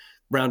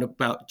 Round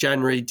about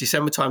January,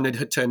 December time,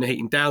 they'd turn the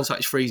heating down, so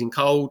it's freezing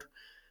cold.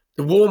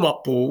 The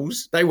warm-up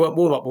balls, they weren't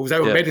warm-up balls, they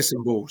were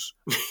medicine balls.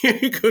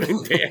 You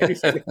couldn't get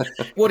anything.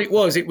 What it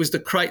was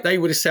they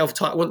were the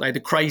self-titled, weren't they?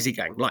 The crazy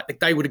gang. Like,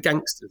 they were the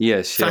gangsters.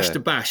 Yes, Fash to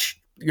bash.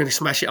 You're going to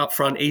smash it up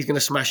front. He's going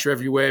to smash you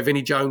everywhere.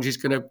 Vinnie Jones is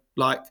going to,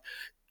 like,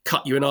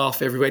 cut you in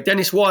half everywhere.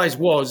 Dennis Wise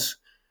was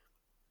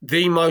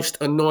the most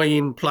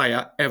annoying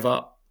player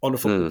ever on a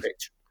football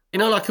pitch. You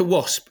know, like a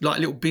wasp, like a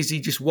little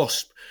busy just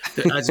wasp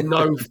that has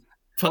no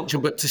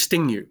function but to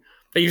sting you.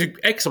 He was an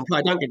excellent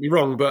player, don't get me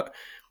wrong, but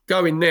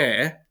going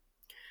there,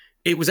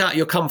 it was out of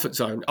your comfort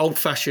zone.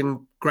 Old-fashioned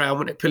ground,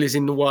 when it pillars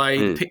in the way,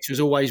 the pitch was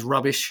always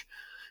rubbish.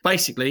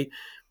 Basically,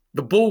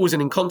 the ball was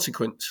an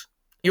inconsequence.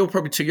 You're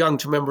probably too young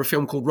to remember a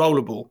film called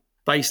Rollerball.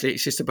 Basically,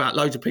 it's just about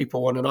loads of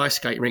people on an ice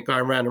skating rink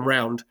going round and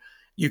round.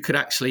 You could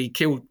actually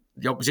kill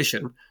the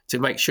opposition to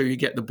make sure you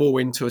get the ball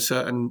into a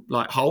certain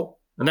hole.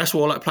 And that's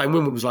what I like playing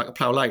Wimbledon was like at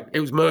Plough Lane. It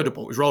was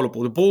murderball, it was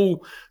rollerball. The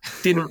ball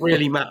didn't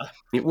really matter.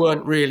 It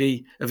weren't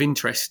really of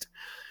interest.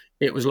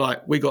 It was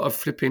like, we got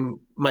to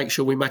make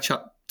sure we match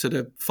up to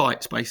the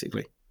fights,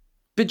 basically.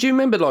 But do you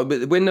remember,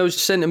 when those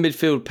centre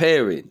midfield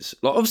pairings,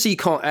 obviously you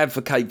can't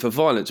advocate for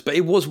violence, but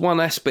it was one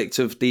aspect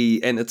of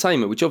the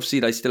entertainment, which obviously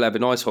they still have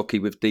in ice hockey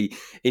with the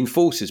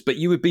enforcers. But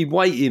you would be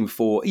waiting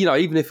for,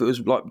 even if it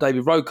was like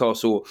David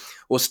Rocas or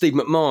Steve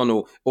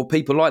McMahon or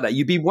people like that,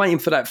 you'd be waiting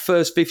for that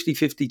first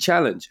 50-50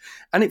 challenge.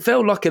 And it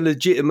felt like a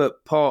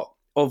legitimate part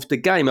of the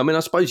game. I mean, I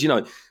suppose,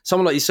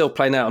 someone like yourself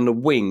playing out on the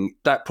wing,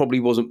 that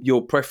probably wasn't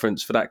your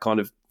preference for that kind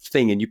of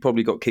thing, and you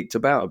probably got kicked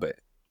about a bit.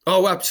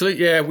 Oh,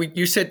 absolutely, yeah.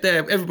 You said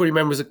there, everybody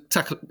remembers a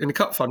tackle in the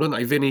cup final, don't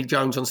they? Vinnie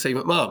Jones on Steve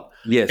McMahon.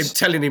 Yes. Him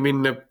telling him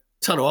in the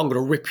tunnel, I'm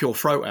going to rip your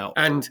throat out.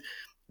 And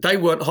they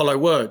weren't hollow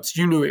words.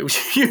 You knew it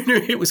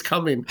was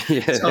coming.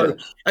 Yeah. So,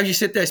 as you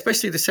said there,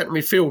 especially the centre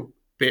midfield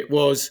bit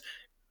was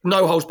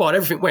no holds barred.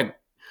 Everything went.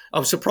 I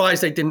was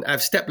surprised they didn't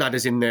have step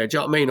ladders in there, do you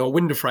know what I mean? Or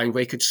window frame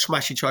where you could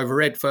smash each other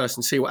head first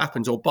and see what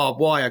happens, or barbed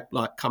wire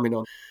coming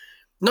on.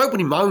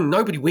 Nobody moaned,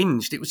 nobody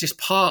whinged. It was just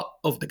part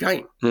of the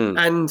game.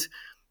 And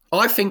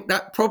I think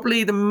that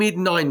probably the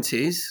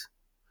mid-90s,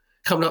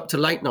 coming up to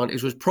late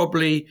 90s, was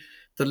probably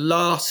the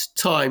last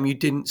time you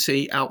didn't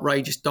see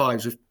outrageous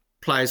dives with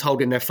players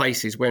holding their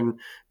faces when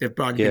they've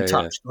been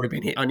touched or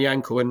been hit on the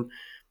ankle.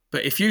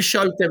 But if you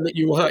showed them that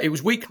you were hurt, it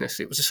was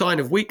weakness. It was a sign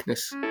of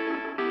weakness.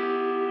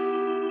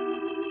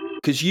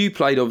 Because you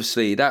played,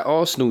 obviously, that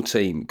Arsenal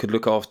team could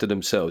look after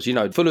themselves,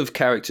 full of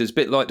characters, a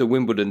bit like the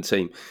Wimbledon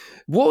team.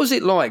 What was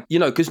it like,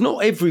 because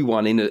not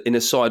everyone in a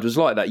side was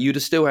like that. You'd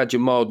have still had your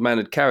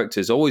mild-mannered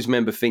characters. I always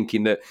remember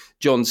thinking that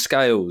John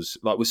Scales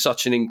was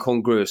such an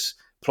incongruous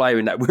player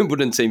in that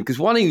Wimbledon team, because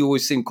one, he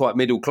always seemed quite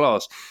middle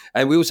class.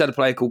 And we also had a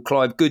player called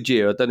Clive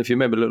Goodyear. I don't know if you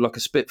remember, looked like a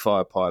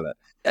Spitfire pilot.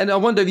 And I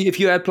wonder if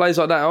you had players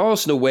like that at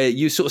Arsenal where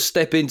you sort of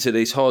step into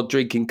this hard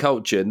drinking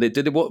culture. And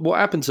what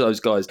happened to those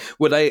guys?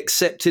 Were they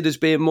accepted as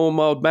being more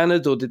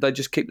mild-mannered, or did they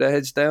just keep their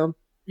heads down?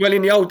 Well,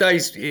 in the old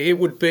days, it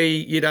would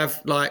be, you'd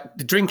have like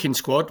the drinking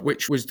squad,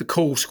 which was the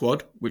cool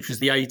squad, which was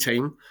the A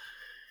team.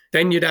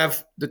 Then you'd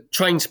have the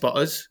train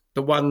spotters,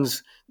 the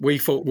ones we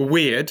thought were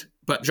weird,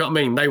 but do you know what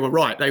I mean? They were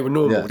right. They were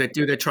normal. Yeah. They'd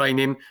do their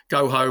training,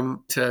 go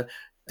home to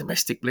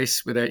domestic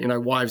bliss with their,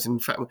 wives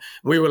and family.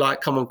 We were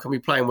like, come on, can we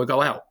play? And we'll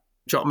go out.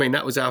 Do you know what I mean?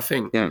 That was our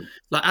thing. Yeah.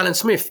 Like Alan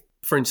Smith,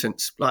 for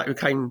instance, who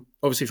came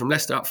obviously from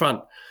Leicester up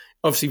front,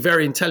 obviously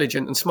very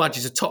intelligent, and Smudge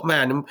is a top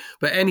man.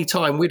 But any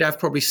time we'd have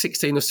probably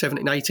 16 or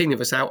 17, 18 of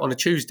us out on a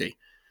Tuesday.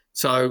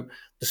 So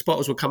the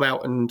spotters would come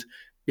out and,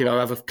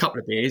 have a couple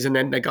of beers and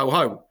then they go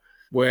home,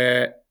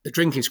 where the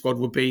drinking squad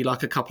would be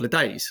like a couple of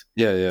days.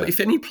 Yeah, yeah. But if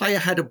any player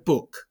had a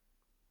book,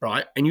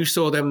 right, and you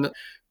saw them,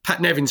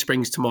 Pat Nevin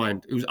springs to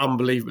mind, who was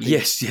unbelievable.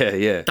 Yes,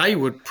 yeah. They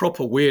were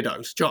proper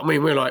weirdos. Do you know what I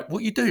mean? We're like, what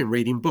are you doing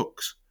reading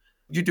books?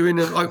 You're doing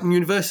an open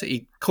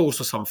university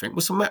course or something.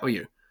 What's the matter with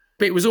you?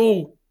 But it was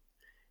all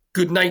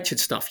good-natured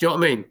stuff. Do you know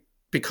what I mean?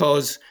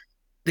 Because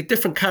the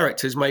different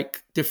characters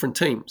make different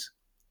teams.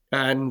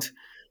 And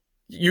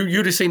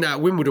you'd have seen that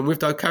at Wimbledon with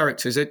those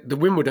characters. The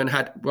Wimbledon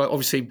had,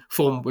 obviously,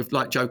 formed with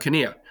like Joe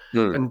Kinnear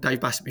and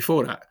Dave Bassett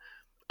before that.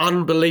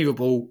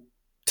 Unbelievable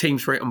team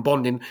spirit and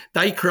bonding.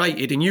 They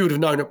created, and you would have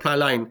known at Player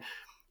Lane,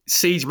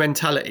 siege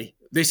mentality.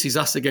 This is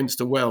us against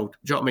the world.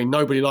 Do you know what I mean?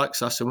 Nobody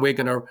likes us, and we're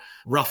going to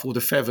ruffle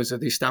the feathers of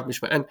the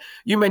establishment. And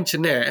you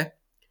mentioned there,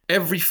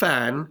 every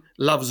fan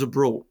loves a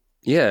brawl.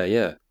 Yeah,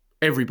 yeah.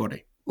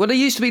 Everybody. Well, there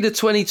used to be the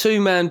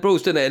 22-man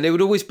brawls, didn't it? And it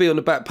would always be on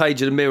the back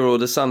page of the Mirror or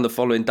the Sun the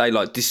following day,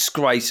 like,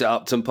 disgrace at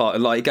Upton Park.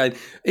 And like, going,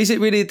 is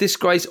it really a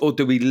disgrace, or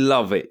do we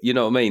love it? You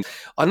know what I mean?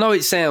 I know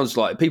it sounds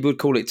like people would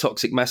call it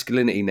toxic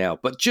masculinity now,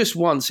 but just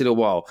once in a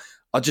while,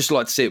 I'd just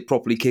like to see it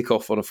properly kick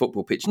off on a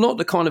football pitch. Not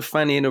the kind of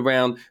fannying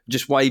around,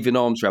 just waving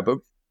arms around, but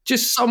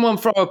just someone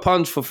throw a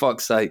punch, for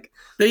fuck's sake.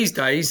 These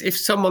days, if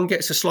someone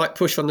gets a slight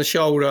push on the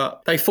shoulder,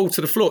 they fall to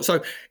the floor.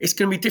 So it's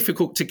going to be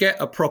difficult to get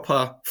a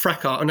proper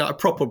fracas and a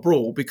proper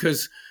brawl,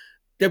 because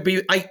there'd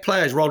be 8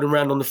 players rolling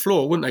around on the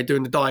floor, wouldn't they,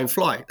 doing the dying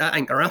fly? That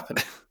ain't going to happen.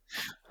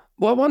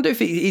 Well, I wonder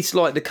if it's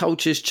like the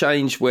culture's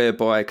changed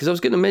whereby, because I was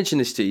going to mention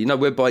this to you,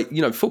 whereby,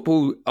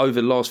 football over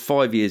the last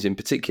 5 years in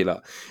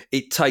particular,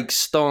 it takes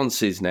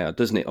stances now,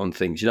 doesn't it, on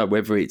things,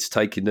 whether it's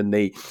taking the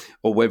knee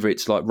or whether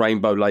it's like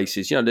rainbow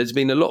laces. There's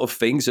been a lot of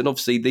things, and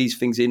obviously these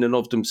things in and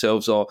of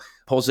themselves are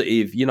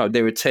positive,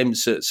 their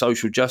attempts at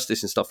social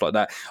justice and stuff like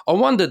that. I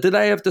wonder, do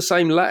they have the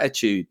same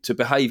latitude to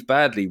behave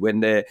badly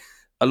when a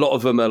lot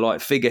of them are like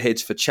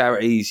figureheads for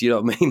charities, you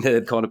know what I mean? They're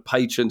kind of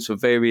patrons for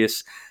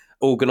various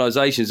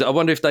organisations. I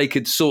wonder if they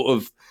could sort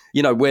of,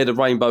 wear the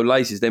rainbow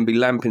laces, then be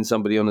lamping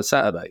somebody on a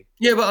Saturday.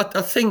 Yeah, but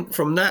I think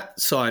from that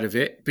side of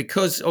it,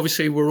 because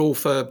obviously we're all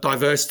for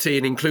diversity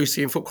and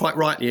inclusivity, and quite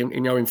rightly,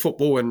 in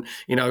football and,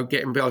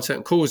 getting behind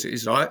certain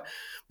causes, right?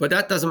 But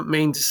that doesn't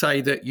mean to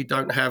say that you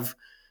don't have,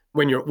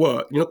 when you're at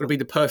work, you're not going to be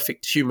the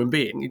perfect human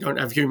being. You don't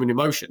have human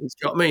emotions.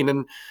 Do you know what I mean?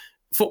 And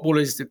football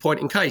is the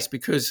point in case,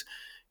 because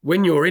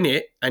when you're in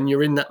it and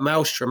you're in that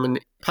maelstrom and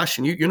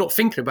passion, you're not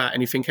thinking about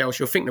anything else.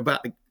 You're thinking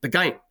about the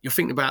game. You're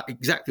thinking about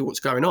exactly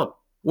what's going on.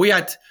 We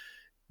had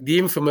the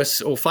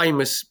infamous or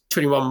famous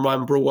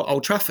 21-man brawl at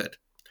Old Trafford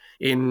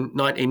in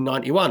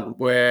 1991,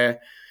 where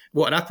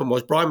what had happened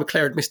was Brian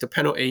McClare had missed a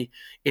penalty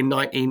in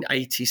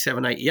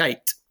 1987-88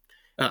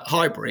 at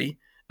Highbury,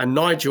 and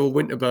Nigel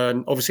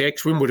Winterburn, obviously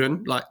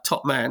ex-Wimbledon, like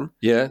top man,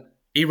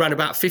 he ran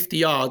about 50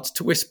 yards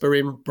to whisper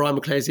in Brian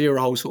McClare's ear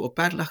hole, sort of,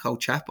 bad luck,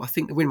 old chap. I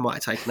think the wind might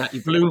have taken that.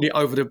 He ballooned it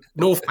over the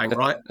North Bank,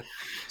 right?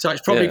 So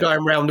it's probably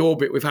going round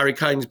orbit with Harry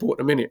Kane's ball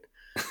at a minute.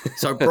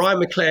 So Brian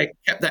McClare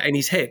kept that in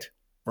his head,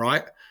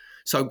 right?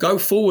 So go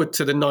forward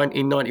to the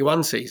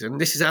 1991 season.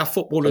 This is our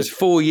footballers. It's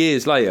 4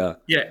 years later.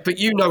 Yeah, but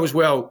as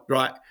well,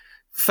 right?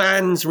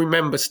 Fans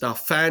remember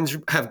stuff. Fans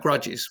have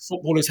grudges.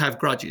 Footballers have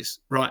grudges,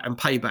 right? And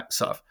payback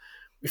stuff.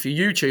 If you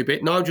YouTube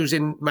it, Nigel's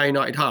in Man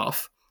United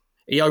half.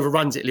 He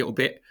overruns it a little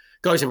bit,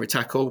 goes in for a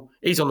tackle.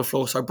 He's on the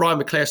floor. So Brian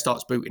McClare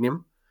starts booting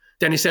him.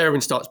 Dennis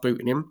Aaron starts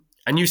booting him.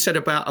 And you said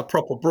about a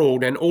proper brawl,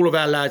 then all of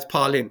our lads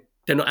pile in.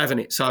 They're not having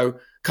it. So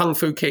kung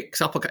fu kicks,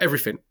 uppercut,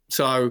 everything.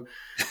 So,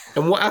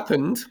 and what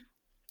happened,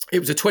 it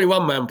was a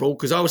 21-man brawl,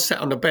 because I was sat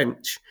on the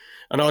bench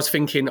and I was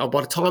thinking,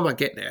 by the time I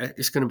get there,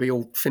 it's going to be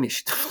all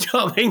finished. Do you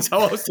know what I mean? So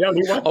I was the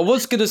only one. I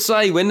was going to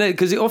say,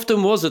 because it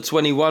often was a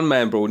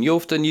 21-man brawl, and you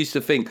often used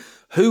to think,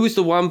 who was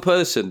the one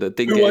person that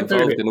didn't get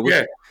involved in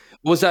it?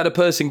 Was that a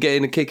person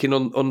getting a kicking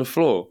on the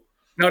floor?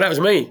 No, that was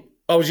me.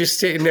 I was just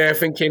sitting there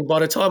thinking, by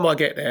the time I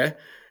get there,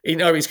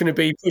 it's going to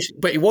be pushed.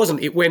 But it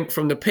wasn't. It went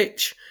from the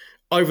pitch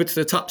over to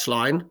the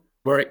touchline,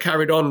 where it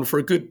carried on for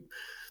a good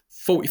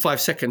 45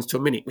 seconds to a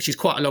minute, which is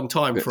quite a long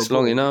time for a It's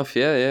long enough,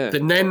 yeah.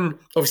 And then,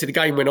 obviously, the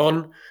game went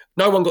on.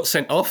 No one got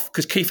sent off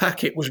because Keith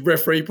Hackett was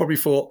referee, probably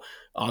thought,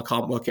 I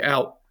can't work it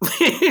out.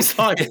 It's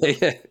like,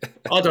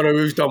 I don't know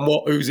who's done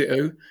what, who's it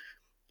who.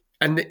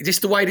 And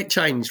just the way it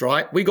changed,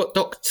 right? We got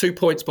docked 2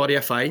 points by the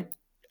FA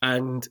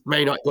and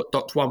Man United got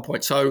docked 1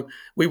 point. So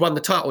we won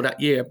the title that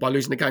year by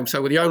losing the game.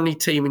 So we're the only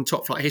team in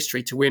top flight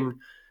history to win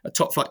a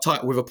top flight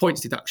title with a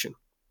points deduction.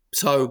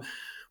 So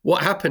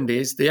what happened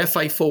is the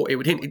FA thought it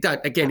would hint it down.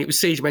 Again, it was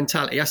siege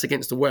mentality, us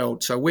against the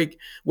world. So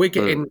we're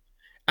getting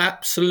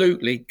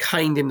absolutely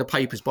caned in the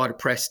papers by the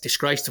press,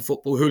 disgrace to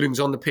football, hooligans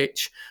on the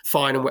pitch,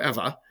 fine and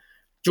whatever.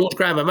 George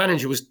Graham, our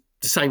manager, was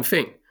the same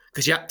thing.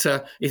 Because you had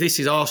to, if this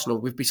is Arsenal,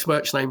 we've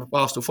besmirched the name of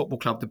Arsenal Football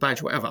Club, the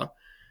badge, whatever.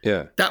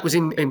 Yeah. That was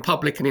in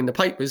public and in the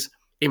papers.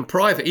 In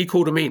private, he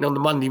called a meeting on the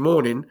Monday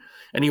morning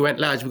and he went,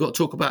 lads, we've got to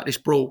talk about this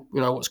brawl.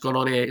 You know, what's gone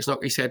on here. It's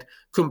not, he said,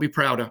 couldn't be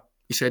prouder.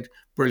 He said,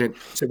 brilliant.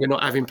 He said, we're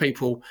not having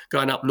people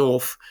going up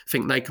north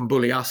think they can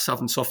bully us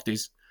Southern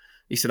softies.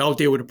 He said, I'll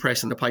deal with the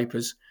press and the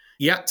papers.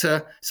 You had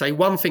to say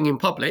one thing in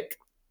public.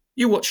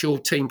 You watch your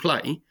team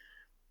play.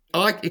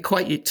 I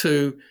equate it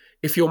to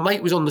if your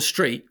mate was on the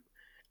street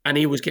and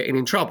he was getting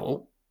in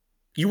trouble,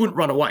 you wouldn't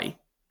run away.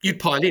 You'd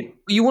pile in.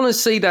 You want to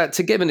see that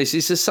togetherness.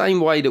 It's the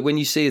same way that when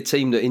you see a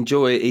team that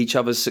enjoy each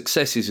other's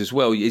successes as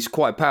well, it's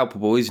quite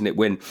palpable, isn't it?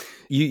 When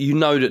you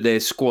know that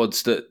there's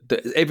squads that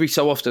every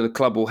so often a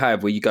club will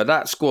have where you go,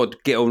 that squad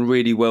get on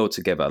really well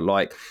together.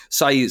 Like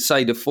say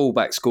the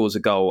fullback scores a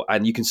goal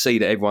and you can see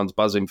that everyone's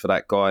buzzing for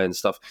that guy and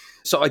stuff.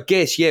 So I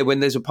guess, yeah, when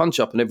there's a punch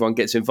up and everyone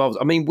gets involved.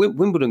 I mean,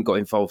 Wimbledon got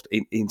involved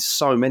in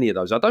so many of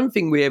those. I don't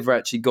think we ever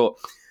actually got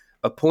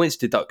a points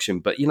deduction,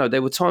 but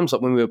there were times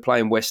like when we were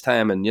playing West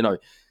Ham and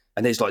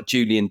and there's like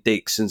Julian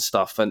Dix and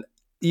stuff, and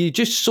you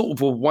just sort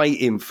of were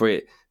waiting for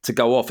it to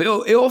go off. It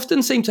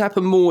often seemed to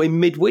happen more in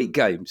midweek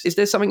games. Is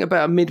there something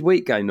about a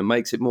midweek game that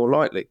makes it more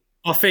likely?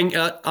 I think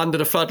under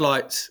the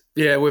floodlights,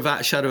 yeah,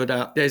 without a shadow of a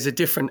doubt, there's a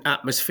different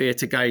atmosphere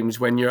to games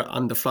when you're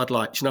under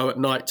floodlights. At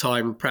night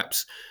time,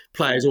 perhaps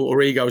players' alter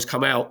egos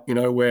come out,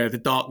 where the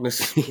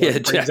darkness.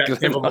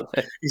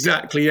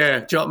 Exactly, yeah.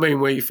 Do you know what I mean?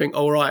 Where you think,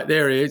 all right,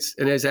 there it is.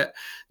 And there's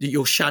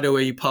your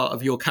shadowy part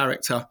of your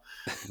character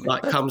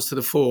comes to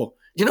the fore.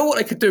 You know what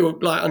they could do?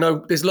 I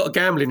know there's a lot of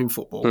gambling in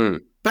football.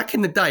 Back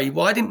in the day,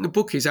 why didn't the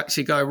bookies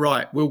actually go,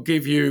 right, we'll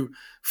give you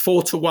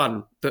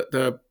 4-1 that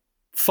the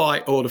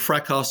fight or the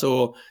fracas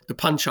or the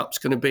punch-up's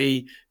going to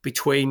be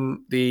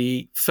between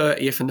the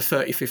 30th and the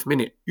 35th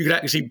minute. You could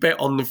actually bet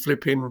on the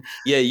flipping...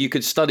 Yeah, you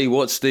could study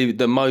what's the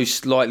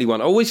most likely one.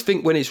 I always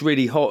think when it's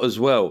really hot as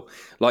well,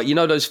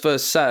 those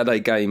first Saturday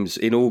games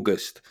in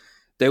August,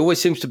 there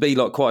always seems to be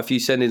quite a few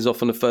sendings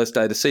off on the first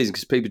day of the season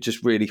because people are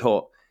just really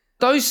hot.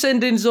 Those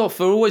sendings off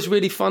are always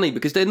really funny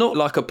because they're not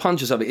like a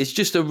punch or something. It's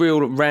just a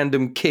real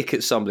random kick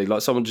at somebody,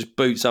 like someone just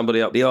boots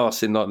somebody up the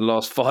arse in the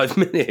last 5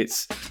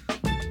 minutes.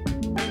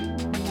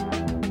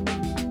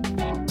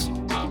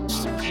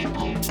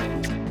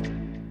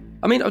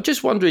 I mean, I'm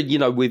just wondering,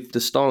 with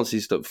the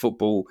stances that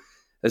football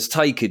has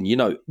taken,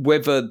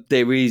 whether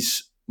there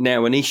is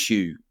now an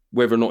issue,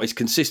 whether or not it's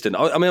consistent.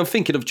 I mean, I'm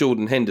thinking of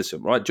Jordan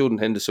Henderson, right? Jordan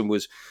Henderson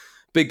was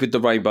big with the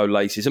rainbow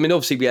laces. I mean,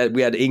 obviously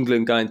we had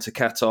England going to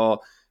Qatar,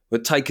 were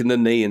taking the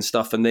knee and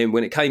stuff. And then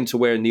when it came to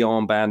wearing the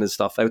armband and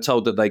stuff, they were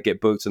told that they'd get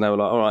booked and they were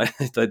like, all right,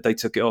 they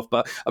took it off.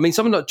 But I mean,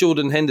 someone like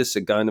Jordan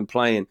Henderson going and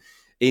playing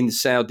in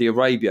Saudi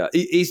Arabia,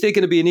 is there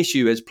going to be an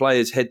issue as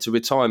players head to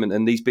retirement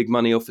and these big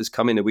money offers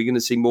come in? Are we going to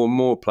see more and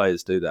more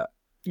players do that?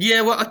 Yeah,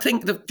 well, I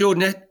think the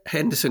Jordan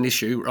Henderson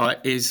issue, right,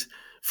 is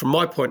from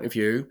my point of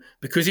view,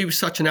 because he was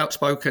such an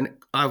outspoken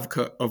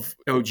advocate of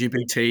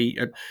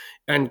LGBT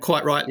and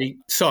quite rightly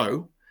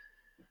so,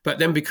 but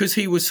then because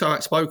he was so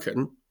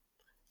outspoken,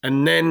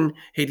 and then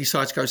he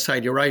decides to go to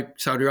Saudi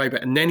Arabia,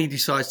 and then he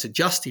decides to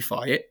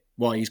justify it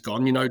while he's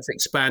gone, to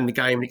expand the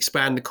game and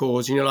expand the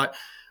cause. And you're like,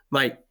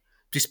 mate,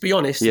 just be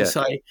honest and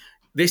say,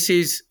 this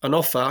is an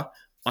offer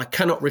I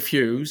cannot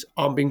refuse.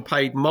 I'm being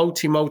paid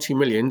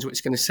multi-millions, which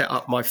is going to set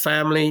up my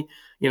family,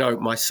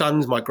 my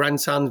sons, my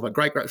grandsons, my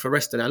great-great for the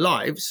rest of their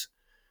lives.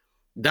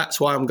 That's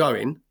why I'm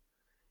going.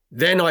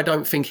 Then I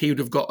don't think he would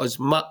have got as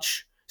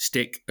much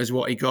stick as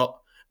what he got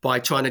by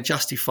trying to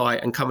justify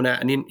it and coming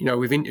out and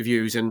with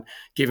interviews and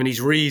giving his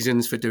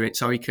reasons for doing it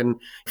so he can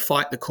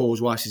fight the cause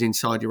whilst he's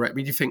inside Iraq.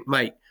 But you think,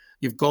 mate,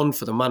 you've gone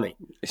for the money.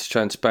 It's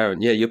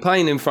transparent. Yeah, you're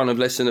paying in front of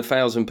less than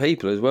 1,000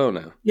 people as well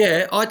now.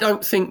 Yeah, I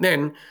don't think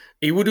then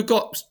he would have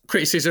got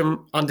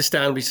criticism,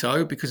 understandably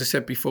so, because I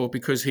said before,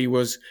 because he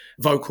was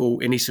vocal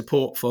in his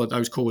support for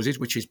those causes,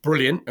 which is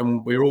brilliant,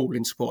 and we're all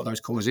in support of those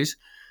causes.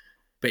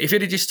 But if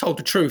he'd have just told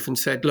the truth and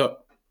said, look,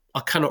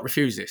 I cannot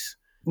refuse this,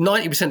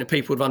 90% of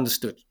people would have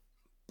understood.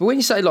 But when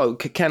you say,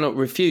 cannot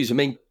refuse, I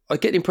mean, I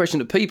get the impression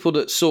that people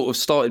that sort of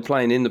started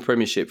playing in the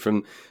Premiership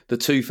from the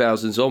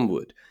 2000s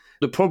onward,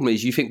 the problem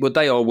is you think, well,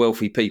 they are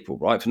wealthy people,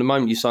 right? From the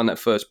moment you sign that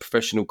first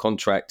professional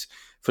contract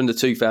from the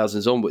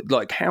 2000s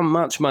onward, how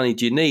much money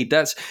do you need?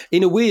 That's,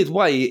 in a weird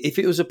way, if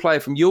it was a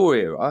player from your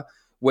era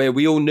where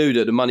we all knew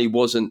that the money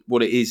wasn't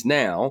what it is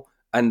now,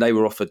 and they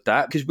were offered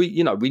that because we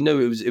knew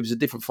it was a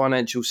different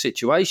financial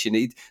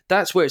situation.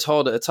 That's where it's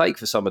harder to take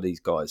for some of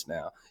these guys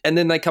now. And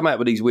then they come out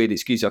with these weird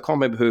excuses. I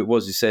can't remember who it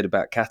was who said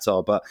about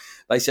Qatar, but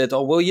they said,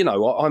 oh,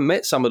 well, I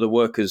met some of the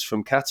workers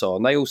from Qatar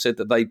and they all said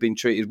that they'd been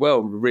treated well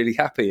and were really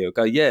happy. I'll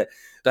go, yeah,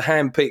 the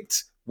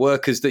hand-picked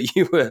workers that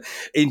you were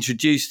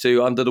introduced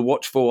to under the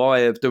watchful eye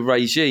of the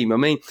regime. I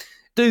mean,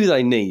 do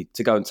they need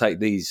to go and take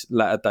these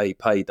latter day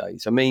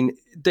paydays? I mean,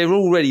 they're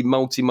already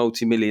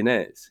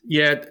multi-millionaires.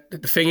 Yeah,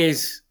 the thing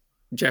is,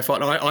 Jeff,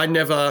 I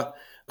never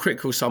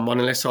critical someone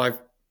unless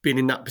I've been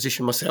in that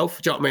position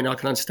myself. Do you know what I mean? I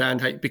can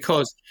understand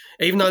because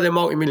even though they're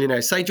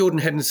multi-millionaires, say Jordan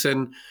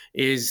Henderson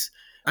is,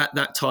 at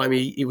that time,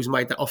 he was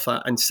made that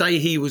offer, and say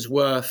he was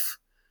worth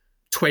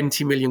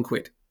 20 million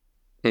quid,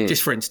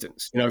 just for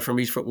instance, from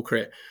his football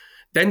career.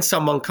 Then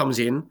someone comes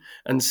in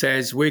and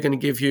says, we're going to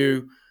give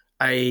you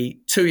a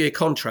 2-year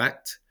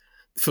contract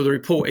for the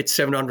reported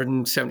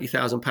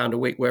 £770,000 a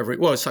week, wherever it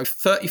was. So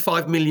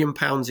 £35 million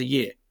a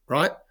year,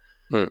 right?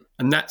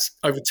 And that's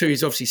over 2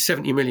 years, obviously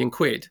 70 million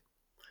quid.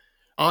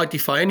 I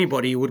defy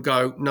anybody who would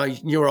go, no,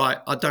 you're right.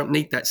 I don't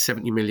need that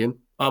 70 million.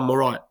 I'm all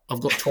right.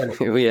 I've got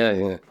 20.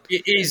 Yeah.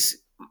 It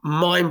is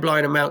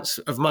mind-blowing amounts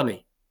of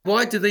money.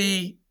 Why do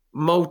the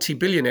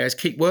multi-billionaires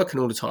keep working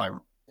all the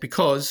time?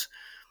 Because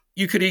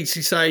you could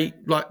easily say,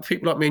 like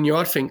people like me and you,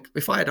 I'd think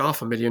if I had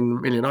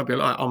 $500,000, I'd be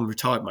like, I'm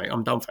retired, mate.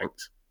 I'm done,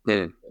 thanks.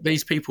 Yeah.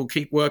 These people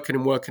keep working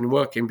and working and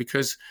working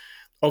because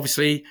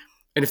obviously,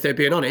 and if they're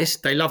being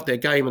honest, they love their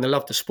game and they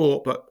love the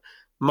sport, but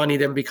money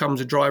then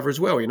becomes a driver as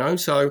well,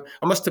 So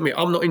I must admit,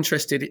 I'm not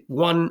interested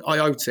one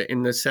iota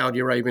in the Saudi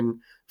Arabian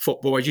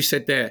football. As you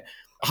said there,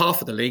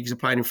 half of the leagues are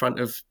playing in front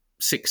of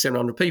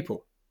 600-700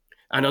 people.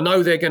 And I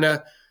know they're going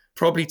to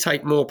probably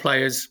take more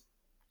players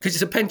because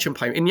it's a pension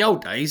payment. In the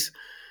old days,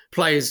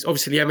 players,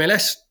 obviously the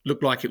MLS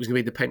looked like it was going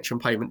to be the pension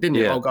payment, didn't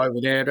it? I'll go over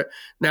there.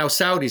 Now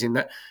Saudi's in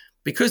that.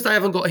 Because they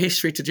haven't got a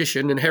history,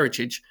 tradition and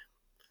heritage,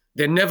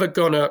 they're never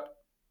going to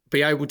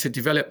be able to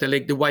develop the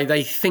league the way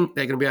they think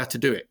they're going to be able to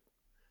do it.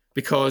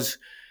 Because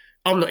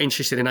I'm not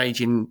interested in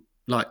aging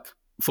like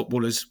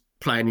footballers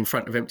playing in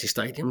front of empty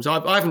stadiums.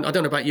 I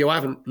don't know about you, I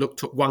haven't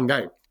looked at one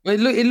game. It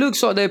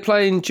looks like they're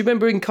playing, do you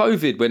remember in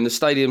COVID when the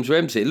stadiums were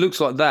empty? It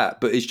looks like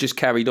that, but it's just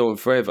carried on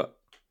forever.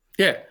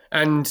 Yeah,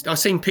 and I've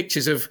seen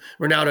pictures of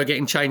Ronaldo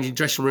getting changed in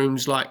dressing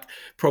rooms like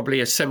probably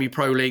a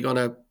semi-pro league on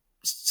a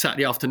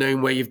Saturday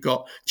afternoon where you've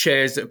got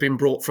chairs that have been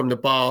brought from the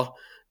bar,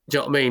 do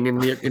you know what I mean, in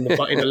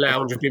the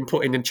lounge have been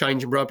put in and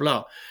changed and blah,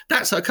 blah.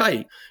 That's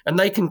okay. And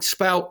they can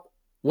spout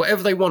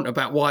whatever they want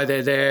about why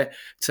they're there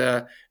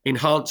to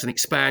enhance and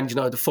expand,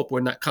 the football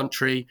in that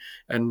country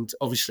and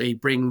obviously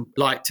bring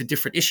light to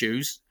different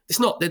issues. It's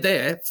not, they're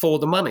there for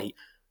the money.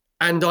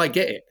 And I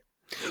get it.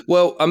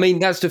 Well, I mean,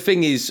 that's the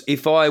thing is,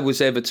 if I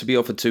was ever to be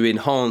offered to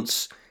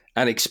enhance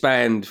and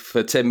expand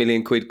for 10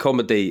 million quid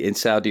comedy in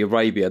Saudi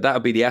Arabia, that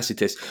would be the acid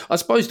test. I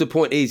suppose the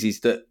point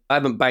is that I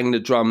haven't banged the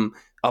drum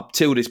up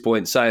till this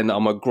point saying that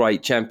I'm a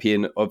great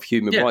champion of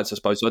human rights, I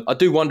suppose. So I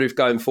do wonder if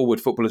going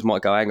forward footballers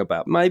might go hang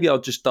about. Maybe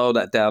I'll just dial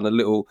that down a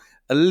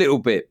little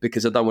bit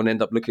because I don't want to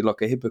end up looking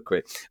like a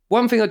hypocrite.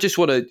 One thing I just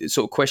want to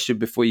sort of question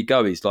before you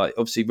go is, like,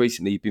 obviously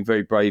recently you've been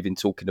very brave in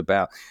talking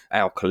about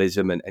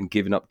alcoholism and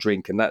giving up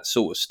drink and that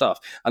sort of stuff.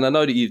 And I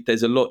know that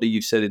there's a lot that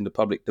you've said in the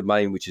public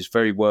domain, which is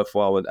very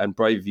worthwhile and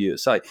brave of you to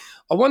say.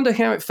 I wonder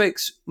how it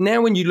affects,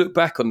 now when you look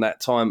back on that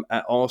time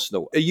at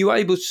Arsenal, are you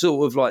able to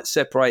sort of like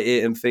separate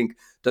it and think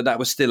that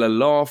was still a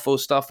laugh or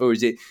stuff, or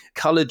is it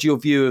coloured your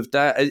view of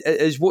that?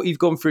 Has what you've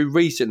gone through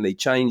recently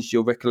changed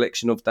your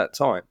recollection of that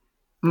time?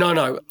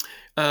 No,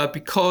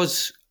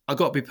 because I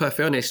got to be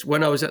perfectly honest,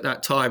 when I was at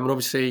that time, and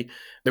obviously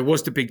there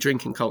was the big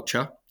drinking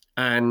culture,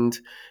 and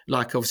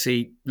like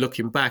obviously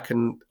looking back,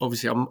 and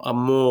obviously I'm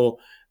more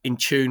in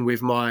tune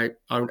with my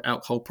own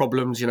alcohol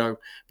problems,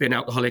 being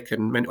alcoholic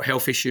and mental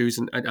health issues,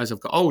 and as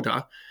I've got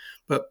older.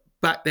 But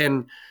back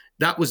then,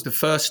 that was the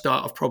first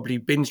start of probably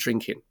binge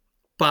drinking.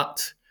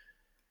 But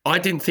I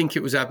didn't think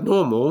it was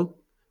abnormal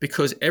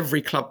because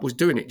every club was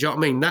doing it. Do you know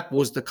what I mean? That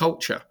was the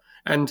culture.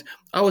 And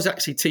I was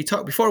actually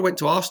teetotal. Before I went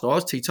to Arsenal, I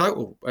was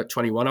teetotal at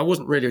 21. I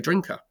wasn't really a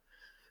drinker.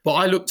 But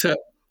I looked at,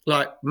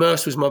 like,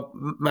 Merce was my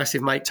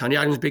massive mate, Tony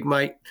Adams, big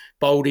mate,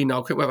 Baldy,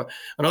 Noel, whatever.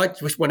 And I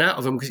just went out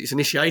of them because it's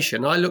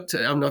initiation. I looked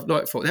at them and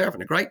I thought, they're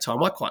having a great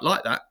time. I quite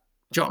like that.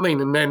 Do you know what I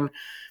mean? And then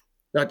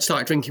I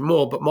started drinking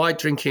more. But my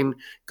drinking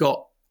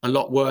got a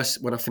lot worse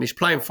when I finished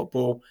playing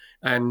football.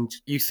 And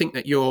you think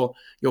that your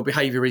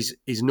behaviour is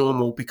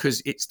normal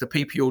because it's the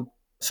people you're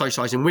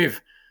socialising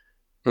with.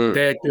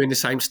 They're doing the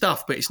same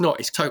stuff, but it's not.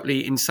 It's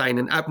totally insane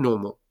and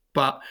abnormal.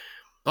 But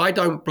I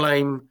don't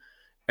blame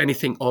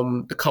anything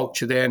on the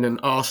culture then and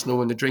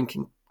Arsenal and the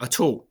drinking at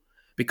all,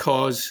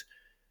 because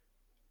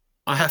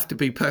I have to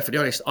be perfectly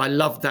honest, I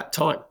loved that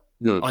time.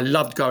 I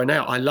loved going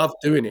out. I loved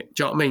doing it.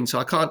 Do you know what I mean? So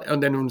I can't,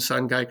 and then all of a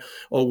sudden go,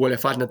 oh, well,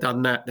 if I hadn't have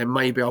done that, then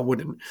maybe I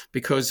wouldn't,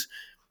 because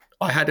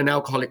I had an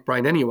alcoholic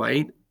brain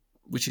anyway,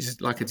 which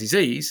is like a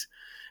disease.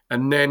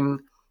 And then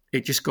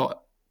it just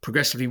got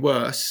progressively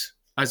worse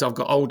as I've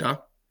got older.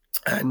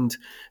 and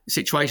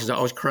situations that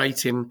I was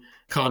creating,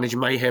 carnage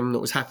and mayhem that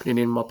was happening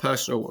in my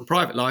personal and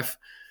private life,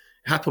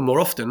 happen more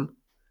often,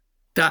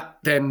 that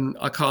then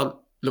I can't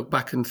look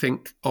back and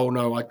think, oh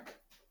no,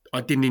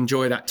 I didn't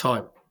enjoy that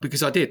time,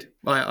 because I did.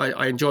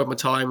 I enjoyed my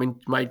time and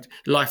made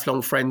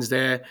lifelong friends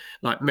there,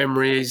 like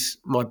memories,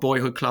 my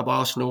boyhood club,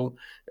 Arsenal,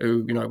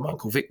 who, my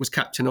Uncle Vic was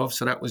captain of.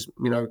 So that was,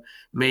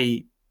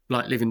 me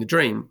like living the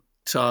dream.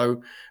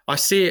 So I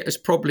see it as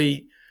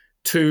probably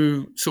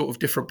two sort of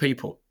different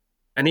people.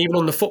 And even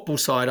on the football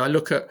side, I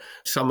look at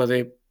some of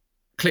the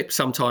clips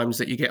sometimes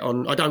that you get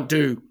on, I don't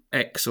do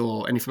X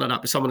or anything like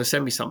that, but someone will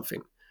send me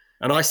something.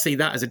 And I see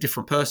that as a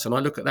different person. I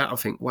look at that and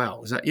think,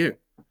 wow, is that you?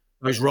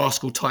 Those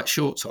rascal tight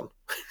shorts on.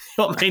 You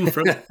know what I mean?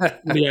 From the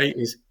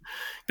 80s.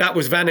 That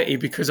was vanity,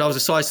 because I was a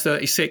size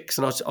 36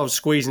 and I was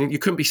squeezing it. You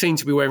couldn't be seen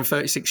to be wearing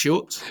 36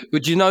 shorts.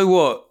 But do you know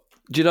what?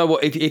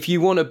 If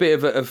you want a bit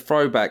of a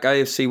throwback,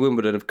 AFC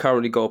Wimbledon have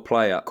currently got a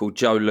player called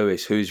Joe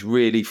Lewis who's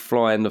really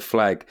flying the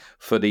flag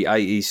for the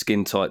 80s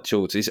skin-tight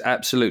shorts. It's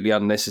absolutely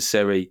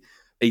unnecessary.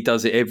 He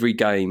does it every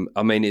game.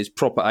 I mean, it's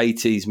proper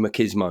 80s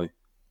machismo.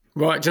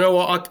 Right, do you know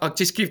what? I'll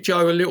just give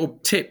Joe a little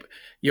tip.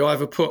 You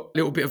either put a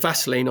little bit of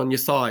Vaseline on your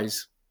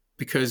thighs,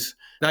 because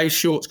those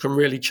shorts can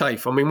really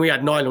chafe. I mean, we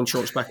had nylon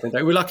shorts back in the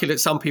day. We're lucky that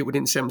some people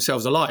didn't set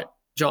themselves alight.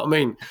 Do you know what I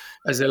mean?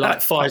 As they're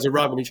like thighs are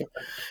rubbing each other.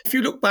 If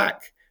you look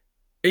back,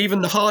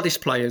 even the hardest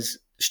players,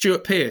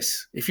 Stuart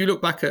Pearce, if you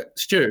look back at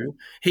Stu,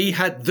 he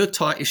had the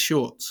tightest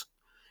shorts.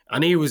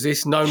 And he was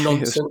this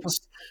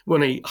no-nonsense,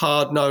 when he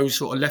hard-nosed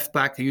sort of left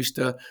back who used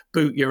to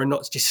boot you and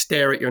not just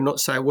stare at you and not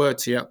say a word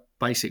to you,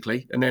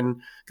 basically, and then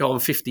go on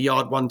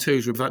 50-yard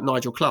 1-2s with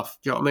Nigel Clough.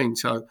 Do you know what I mean?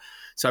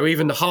 So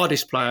even the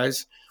hardest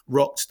players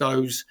rocked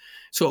those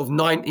sort of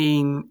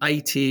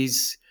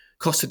 1980s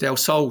Costa del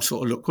Sol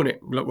sort of look, wouldn't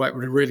it? Look like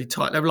really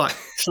tight. They were like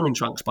swimming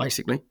trunks,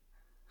 basically.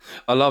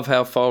 I love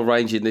how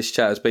far-ranging this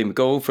chat has been. We've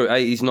gone through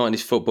 80s,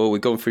 90s football,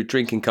 we've gone through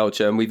drinking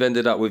culture, and we've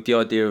ended up with the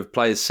idea of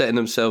players setting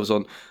themselves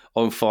on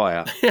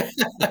fire.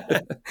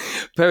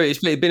 Perry, it's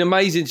been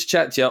amazing to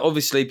chat to you.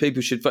 Obviously,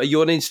 people should... Are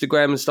you on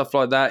Instagram and stuff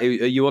like that? Are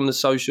you on the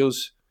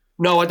socials?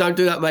 No, I don't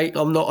do that, mate.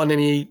 I'm not on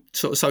any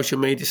sort of social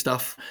media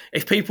stuff.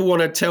 If people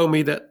want to tell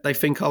me that they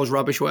think I was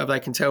rubbish or whatever, they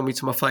can tell me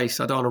to my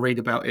face. I don't want to read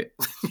about it.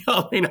 You know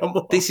what I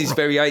mean? This is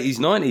very 80s,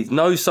 90s.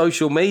 No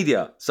social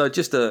media. So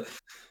just a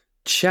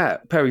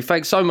chat. Perry,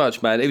 thanks so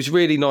much, man. It was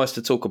really nice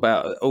to talk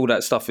about all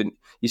that stuff and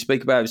you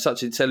speak about it with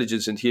such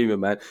intelligence and humour,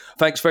 man.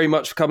 Thanks very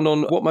much for coming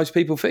on What Most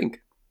People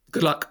Think.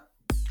 Good luck.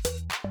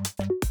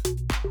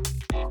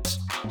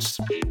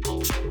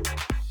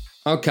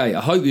 Okay, I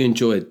hope you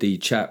enjoyed the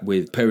chat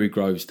with Perry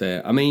Groves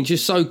there. I mean,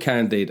 just so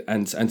candid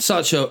and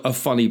such a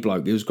funny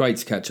bloke. It was great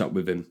to catch up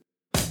with him.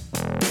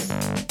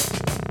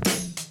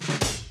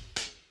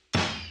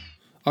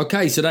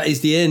 Okay, so that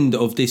is the end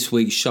of this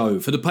week's show.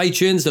 For the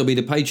Patreons, there'll be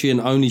the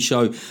Patreon-only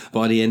show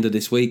by the end of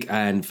this week,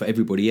 and for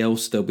everybody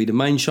else, there'll be the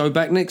main show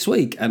back next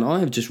week. And I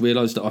have just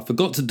realised that I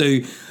forgot to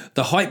do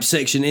the hype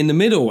section in the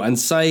middle and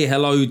say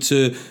hello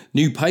to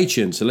new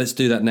patrons. So let's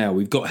do that now.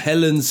 We've got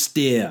Helen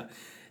Steer.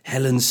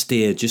 Helen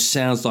Steer just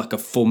sounds like a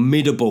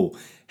formidable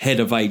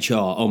head of HR.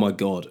 Oh my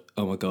God,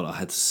 I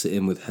had to sit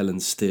in with Helen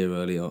Steer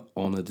earlier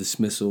on a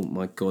dismissal.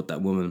 My God,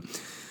 that woman,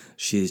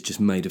 she is just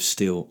made of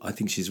steel. I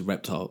think she's a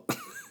reptile.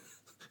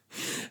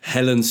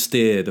 Helen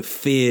Steer, the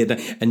fear,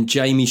 and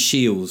Jamie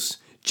Shields.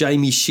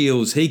 Jamie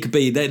Shields, he could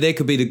be, there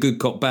could be the good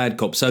cop, bad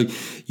cop. So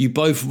you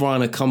both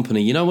run a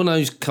company. You know, one of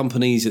those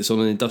companies that's on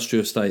an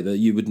industrial estate that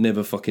you would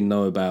never fucking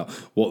know about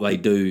what they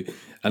do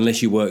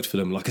unless you worked for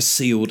them, like a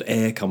Sealed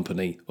Air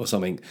company or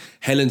something.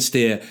 Helen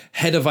Steer,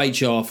 head of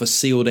HR for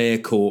Sealed Air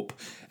Corp,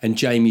 and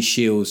Jamie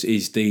Shields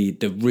is the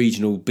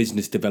regional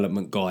business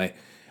development guy.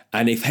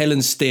 And if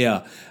Helen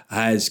Steer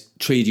has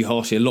treated you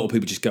harshly, a lot of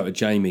people just go to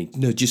Jamie.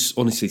 No, just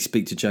honestly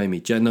speak to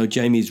Jamie. No,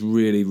 Jamie is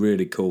really,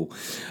 really cool.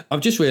 I've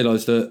just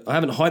realised that I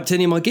haven't hyped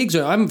any of my gigs.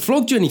 I haven't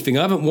flogged you anything.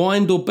 I haven't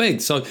whined or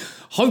begged. So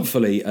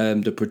hopefully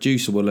the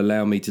producer will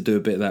allow me to do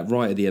a bit of that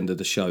right at the end of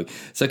the show.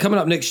 So coming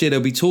up next year,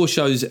 there'll be tour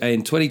shows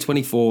in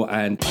 2024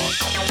 and...